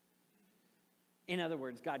 In other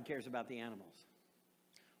words, God cares about the animals.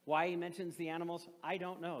 Why he mentions the animals, I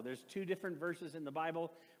don't know. There's 2 different verses in the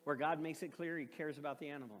Bible where God makes it clear he cares about the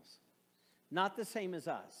animals. Not the same as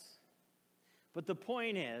us. But the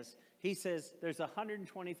point is, he says there's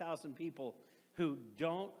 120,000 people who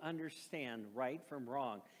don't understand right from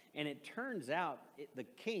wrong. And it turns out the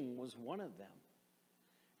king was one of them.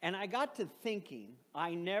 And I got to thinking,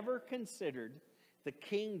 I never considered the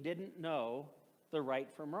king didn't know the right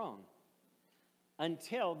from wrong.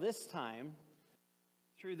 Until this time,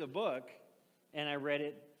 through the book, and I read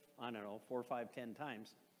it, 4, 5, 10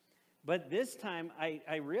 times. But this time,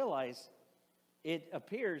 I realized it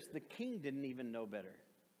appears the king didn't even know better.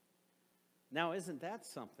 Now, isn't that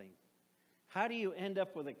something? How do you end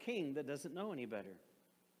up with a king that doesn't know any better?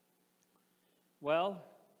 Well,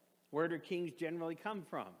 where do kings generally come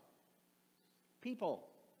from? People.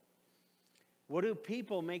 What do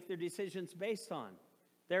people make their decisions based on?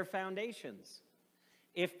 Their foundations.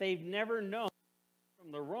 If they've never known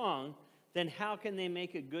from the wrong, then how can they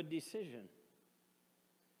make a good decision?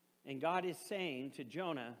 And God is saying to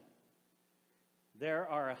Jonah, there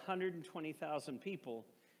are 120,000 people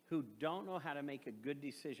who don't know how to make a good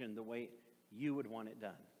decision the way you would want it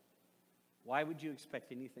done. Why would you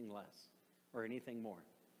expect anything less or anything more?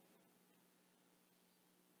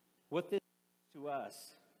 What this means to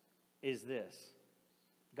us is this.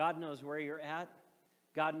 God knows where you're at.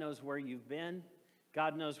 God knows where you've been.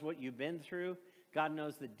 God knows what you've been through. God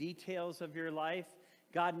knows the details of your life.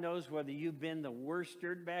 God knows whether you've been the worst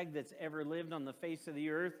dirtbag that's ever lived on the face of the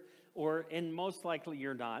earth, and most likely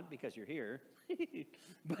you're not because you're here.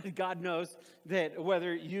 But God knows that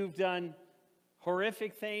whether you've done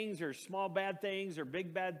horrific things or small bad things or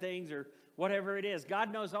big bad things or whatever it is,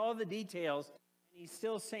 God knows all the details, and he's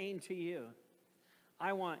still saying to you,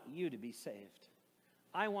 I want you to be saved.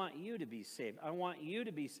 I want you to be saved. I want you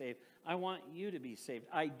to be saved. I want you to be saved.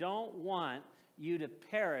 I don't want you to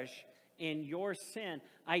perish in your sin.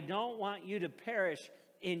 I don't want you to perish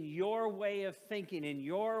in your way of thinking, in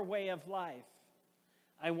your way of life.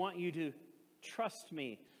 I want you to trust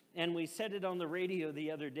me. And we said it on the radio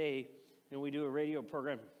the other day, and we do a radio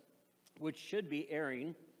program, which should be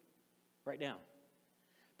airing right now.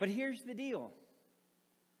 But here's the deal.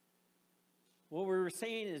 What we were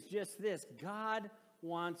saying is just this. God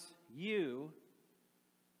wants you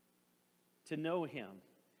to know him.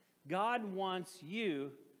 God wants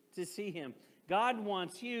you to see him. God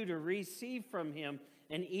wants you to receive from him.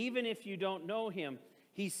 And even if you don't know him,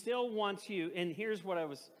 he still wants you. And here's what I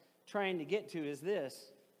was trying to get to is this.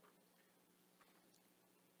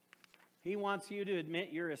 He wants you to admit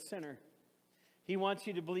you're a sinner. He wants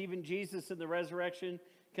you to believe in Jesus and the resurrection,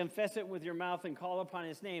 confess it with your mouth, and call upon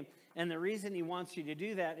his name. And the reason he wants you to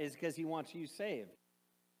do that is because he wants you saved.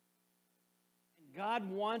 God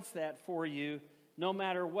wants that for you no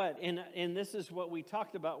matter what. And this is what we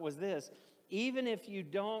talked about was this. Even if you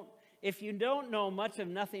don't if you don't know much of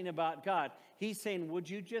nothing about God, he's saying, would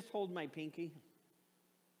you just hold my pinky?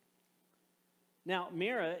 Now,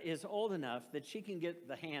 Mira is old enough that she can get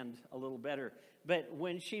the hand a little better. But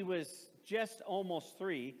when she was just almost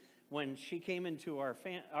 3, when she came into our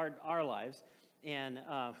lives, and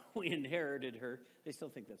we inherited her. They still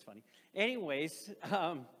think that's funny. Anyways,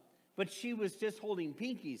 but she was just holding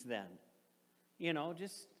pinkies then. You know,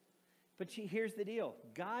 but here's the deal.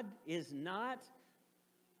 God is not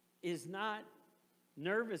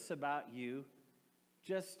nervous about you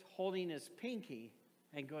just holding his pinky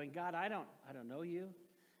and going, God, I don't know you.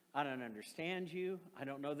 I don't understand you. I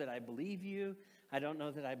don't know that I believe you. I don't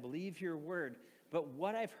know that I believe your word. But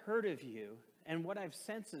what I've heard of you and what I've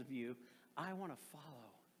sensed of you, I want to follow.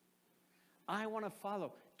 I want to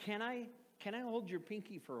follow. Can I hold your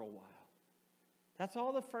pinky for a while? That's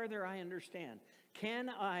all the further I understand. Can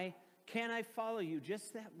I follow you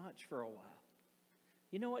just that much for a while?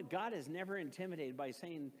 You know what? God is never intimidated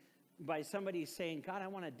by somebody saying, God, I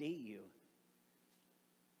want to date you.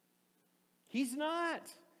 He's not.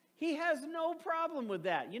 He has no problem with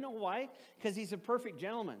that. You know why? Because he's a perfect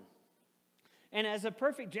gentleman. And as a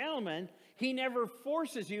perfect gentleman, he never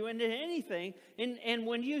forces you into anything. And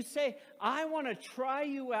when you say, I want to try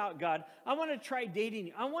you out, God, I want to try dating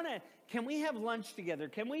you. Can we have lunch together?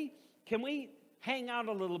 Can we hang out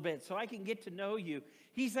a little bit so I can get to know you?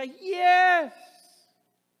 He's like, yes.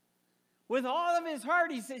 With all of his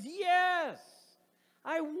heart, he says, yes,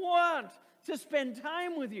 I want to spend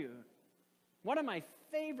time with you. One of my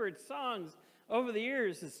favorite songs over the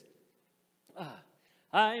years is,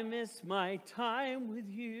 I miss my time with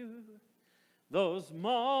you, those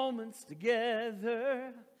moments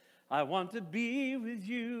together. I want to be with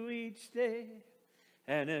you each day.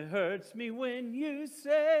 And it hurts me when you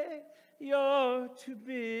say you're too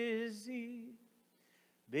busy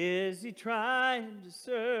trying to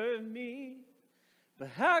serve me. But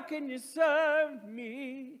how can you serve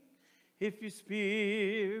me if your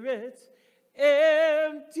spirit's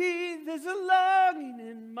empty? There's a longing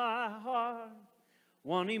in my heart,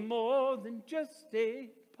 wanting more than just a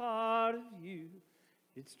part of you.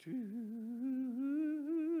 It's true.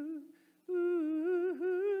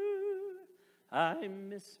 I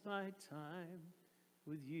miss my time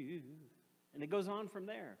with you. And it goes on from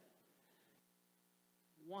there.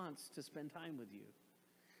 Wants to spend time with you.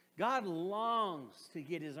 God longs to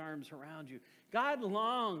get his arms around you. God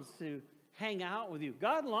longs to hang out with you.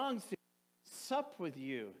 God longs to sup with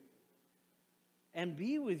you and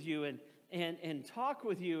be with you and talk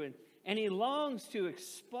with you. And he longs to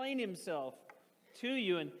explain himself to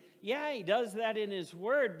you. And yeah, he does that in his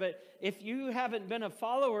word. But if you haven't been a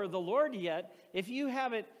follower of the Lord yet, if you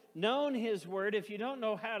haven't known his word, if you don't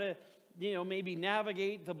know how to, maybe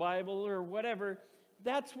navigate the Bible or whatever,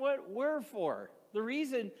 that's what we're for. The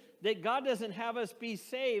reason that God doesn't have us be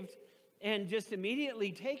saved and just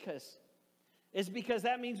immediately take us is because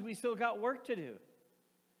that means we still got work to do.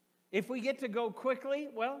 If we get to go quickly,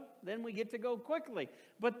 well, then we get to go quickly.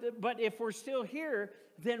 But if we're still here,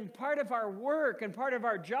 then part of our work and part of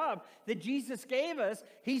our job that Jesus gave us,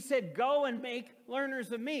 he said, go and make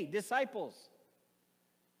learners of me, disciples.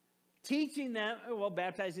 Teaching them,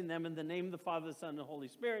 baptizing them in the name of the Father, the Son, and the Holy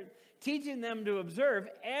Spirit. Teaching them to observe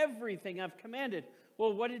everything I've commanded.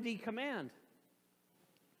 Well, what did he command?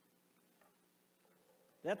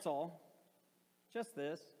 That's all. Just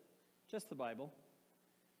this. Just the Bible.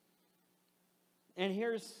 And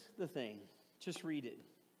here's the thing. Just read it.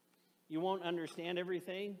 You won't understand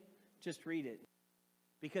everything. Just read it.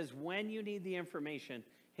 Because when you need the information,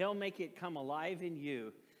 he'll make it come alive in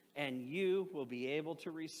you, and you will be able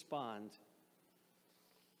to respond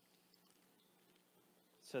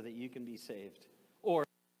so that you can be saved. Or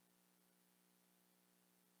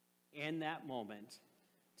in that moment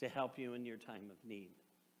to help you in your time of need.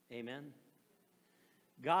 Amen?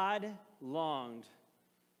 God longed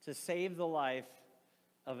to save the life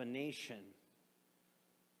of a nation.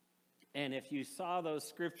 And if you saw those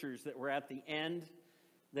scriptures that were at the end,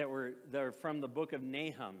 they're from the book of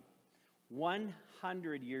Nahum,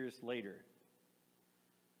 100 years later,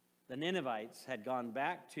 the Ninevites had gone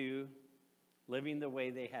back to living the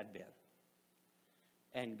way they had been.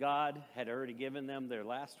 And God had already given them their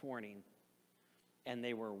last warning, and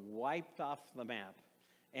they were wiped off the map.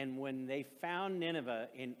 And when they found Nineveh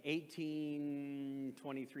in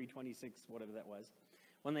 1823, 26, whatever that was,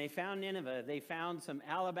 when they found Nineveh, they found some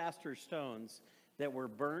alabaster stones that were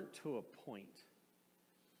burnt to a point.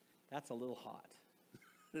 That's a little hot.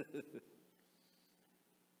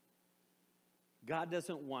 God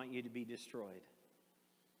doesn't want you to be destroyed.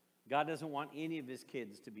 God doesn't want any of his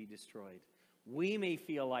kids to be destroyed. We may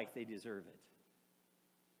feel like they deserve it.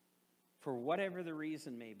 for whatever the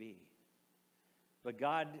reason may be. But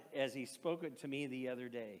God, as he spoke it to me the other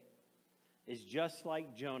day, is just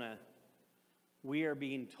like Jonah. We are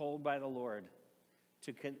being told by the Lord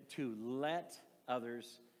to let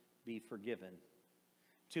others be forgiven,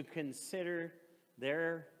 to consider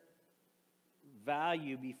their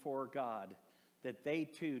value before God, that they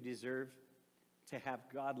too deserve to have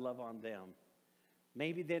God love on them.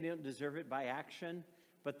 Maybe they don't deserve it by action,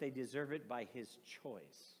 but they deserve it by his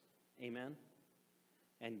choice. Amen?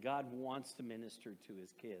 And God wants to minister to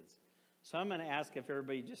his kids. So I'm going to ask if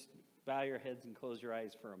everybody just bow your heads and close your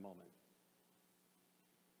eyes for a moment.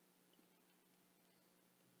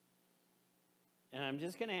 And I'm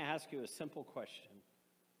just going to ask you a simple question.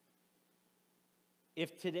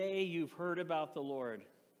 If today you've heard about the Lord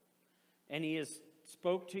and he has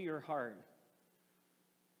spoke to your heart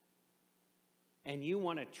and you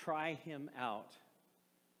want to try him out,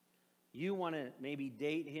 you want to maybe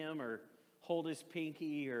date him or hold his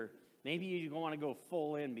pinky, or maybe you want to go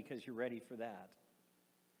full in because you're ready for that.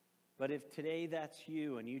 But if today that's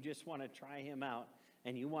you and you just want to try him out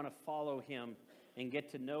and you want to follow him and get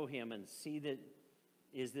to know him and see that,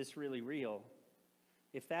 is this really real?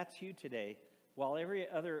 If that's you today, while every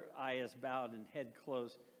other eye is bowed and head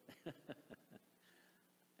closed,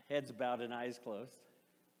 heads bowed and eyes closed,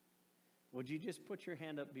 would you just put your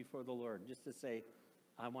hand up before the Lord just to say,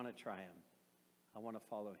 I want to try him. I want to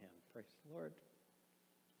follow him. Praise the Lord.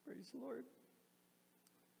 Praise the Lord.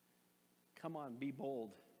 Come on, be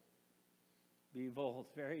bold. Be bold,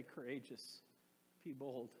 very courageous. Be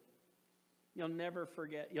bold. You'll never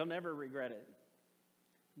forget, you'll never regret it.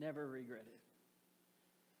 Never regret it.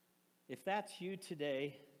 If that's you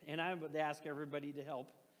today, and I would ask everybody to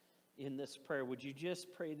help in this prayer, would you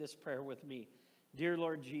just pray this prayer with me? Dear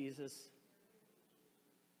Lord Jesus,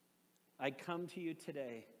 I come to you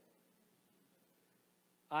today.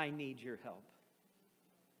 I need your help.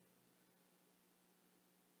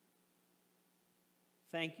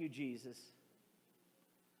 Thank you, Jesus,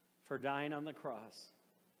 for dying on the cross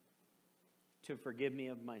to forgive me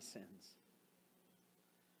of my sins.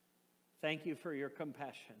 Thank you for your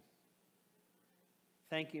compassion.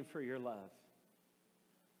 Thank you for your love.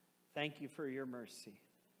 Thank you for your mercy.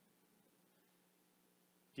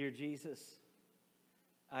 Dear Jesus,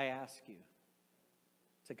 I ask you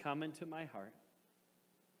to come into my heart.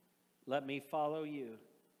 Let me follow you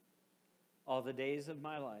all the days of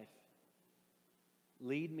my life.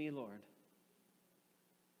 Lead me, Lord,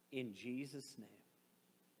 in Jesus' name.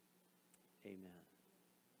 Amen.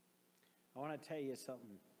 I want to tell you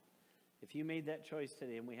something. If you made that choice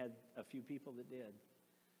today, and we had a few people that did,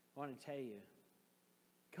 I want to tell you,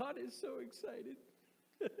 God is so excited.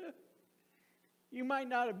 You might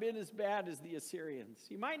not have been as bad as the Assyrians.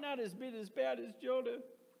 You might not have been as bad as Jonah.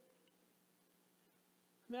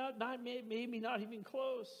 Maybe not even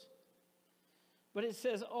close. But it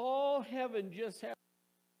says all heaven just had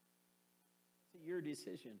your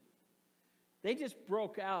decision. They just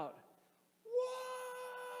broke out.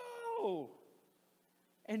 Whoa!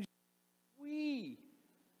 And we,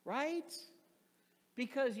 right?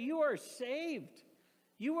 Because you are saved.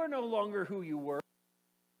 You are no longer who you were.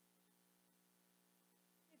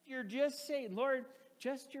 If you're just saying, Lord,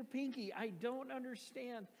 just your pinky, I don't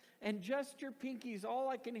understand. And just your pinky is all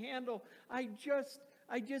I can handle. I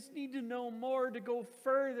just need to know more to go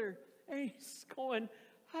further. And he's going,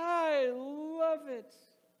 I love it.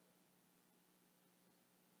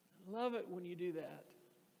 I love it when you do that.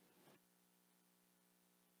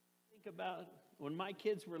 Think about when my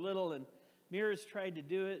kids were little and Mira's tried to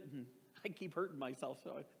do it, and I keep hurting myself,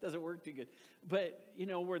 so it doesn't work too good. But, you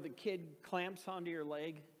know, where the kid clamps onto your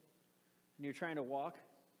leg and you're trying to walk.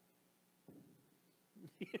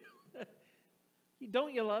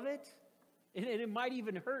 Don't you love it? And it might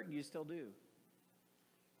even hurt, and you still do.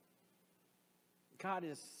 God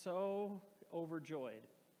is so overjoyed.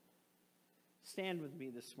 Stand with me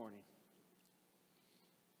this morning.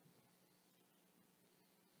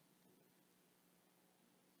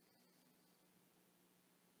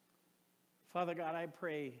 Father God, I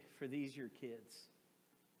pray for these, your kids.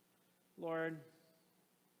 Lord,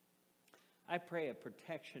 I pray a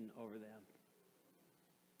protection over them,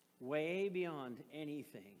 way beyond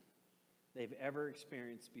anything they've ever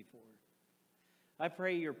experienced before. I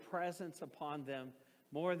pray your presence upon them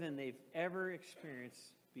more than they've ever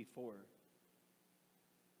experienced before.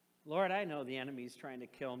 Lord, I know the enemy's trying to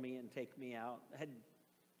kill me and take me out.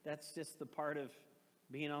 That's just the part of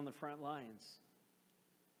being on the front lines.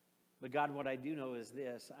 But God, what I do know is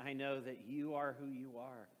this. I know that you are who you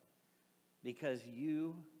are because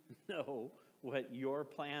you know what your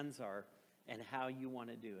plans are and how you want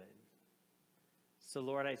to do it. So,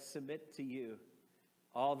 Lord, I submit to you.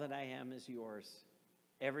 All that I am is yours.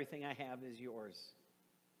 Everything I have is yours.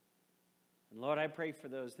 And Lord, I pray for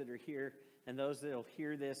those that are here and those that will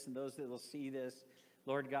hear this and those that will see this.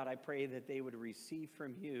 Lord God, I pray that they would receive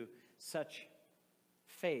from you such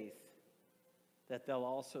faith that they'll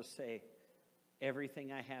also say,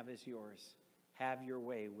 everything I have is yours. Have your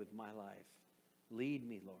way with my life. Lead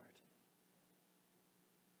me, Lord.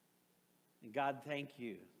 And God, thank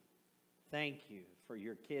you. Thank you for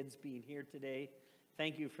your kids being here today.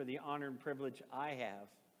 Thank you for the honor and privilege I have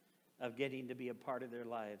of getting to be a part of their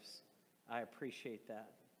lives. I appreciate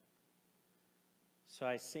that. So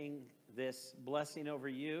I sing this blessing over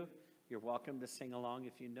you. You're welcome to sing along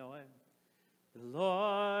if you know it. The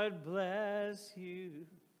Lord bless you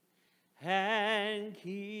and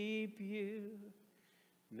keep you.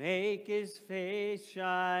 Make his face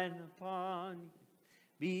shine upon you.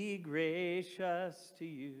 Be gracious to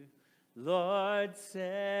you. Lord,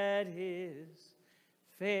 set his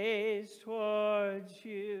face towards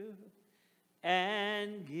you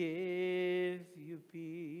and give you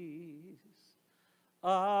peace.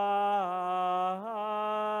 Amen.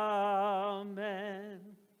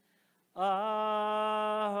 Amen.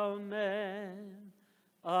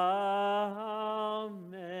 Amen.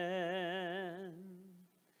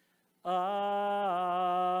 Amen.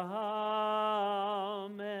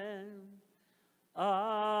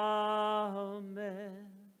 Amen.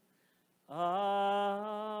 Amen.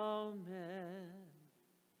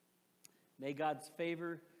 May God's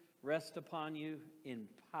favor rest upon you in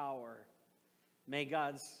power. May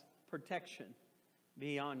God's protection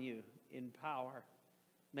be on you in power.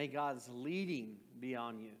 May God's leading be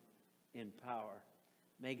on you in power.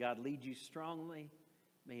 May God lead you strongly.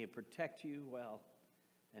 May he protect you well.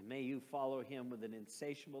 And may you follow him with an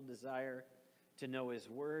insatiable desire to know his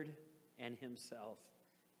word and himself.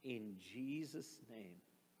 In Jesus' name,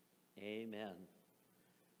 amen.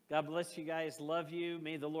 God bless you guys. Love you.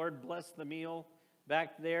 May the Lord bless the meal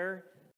back there.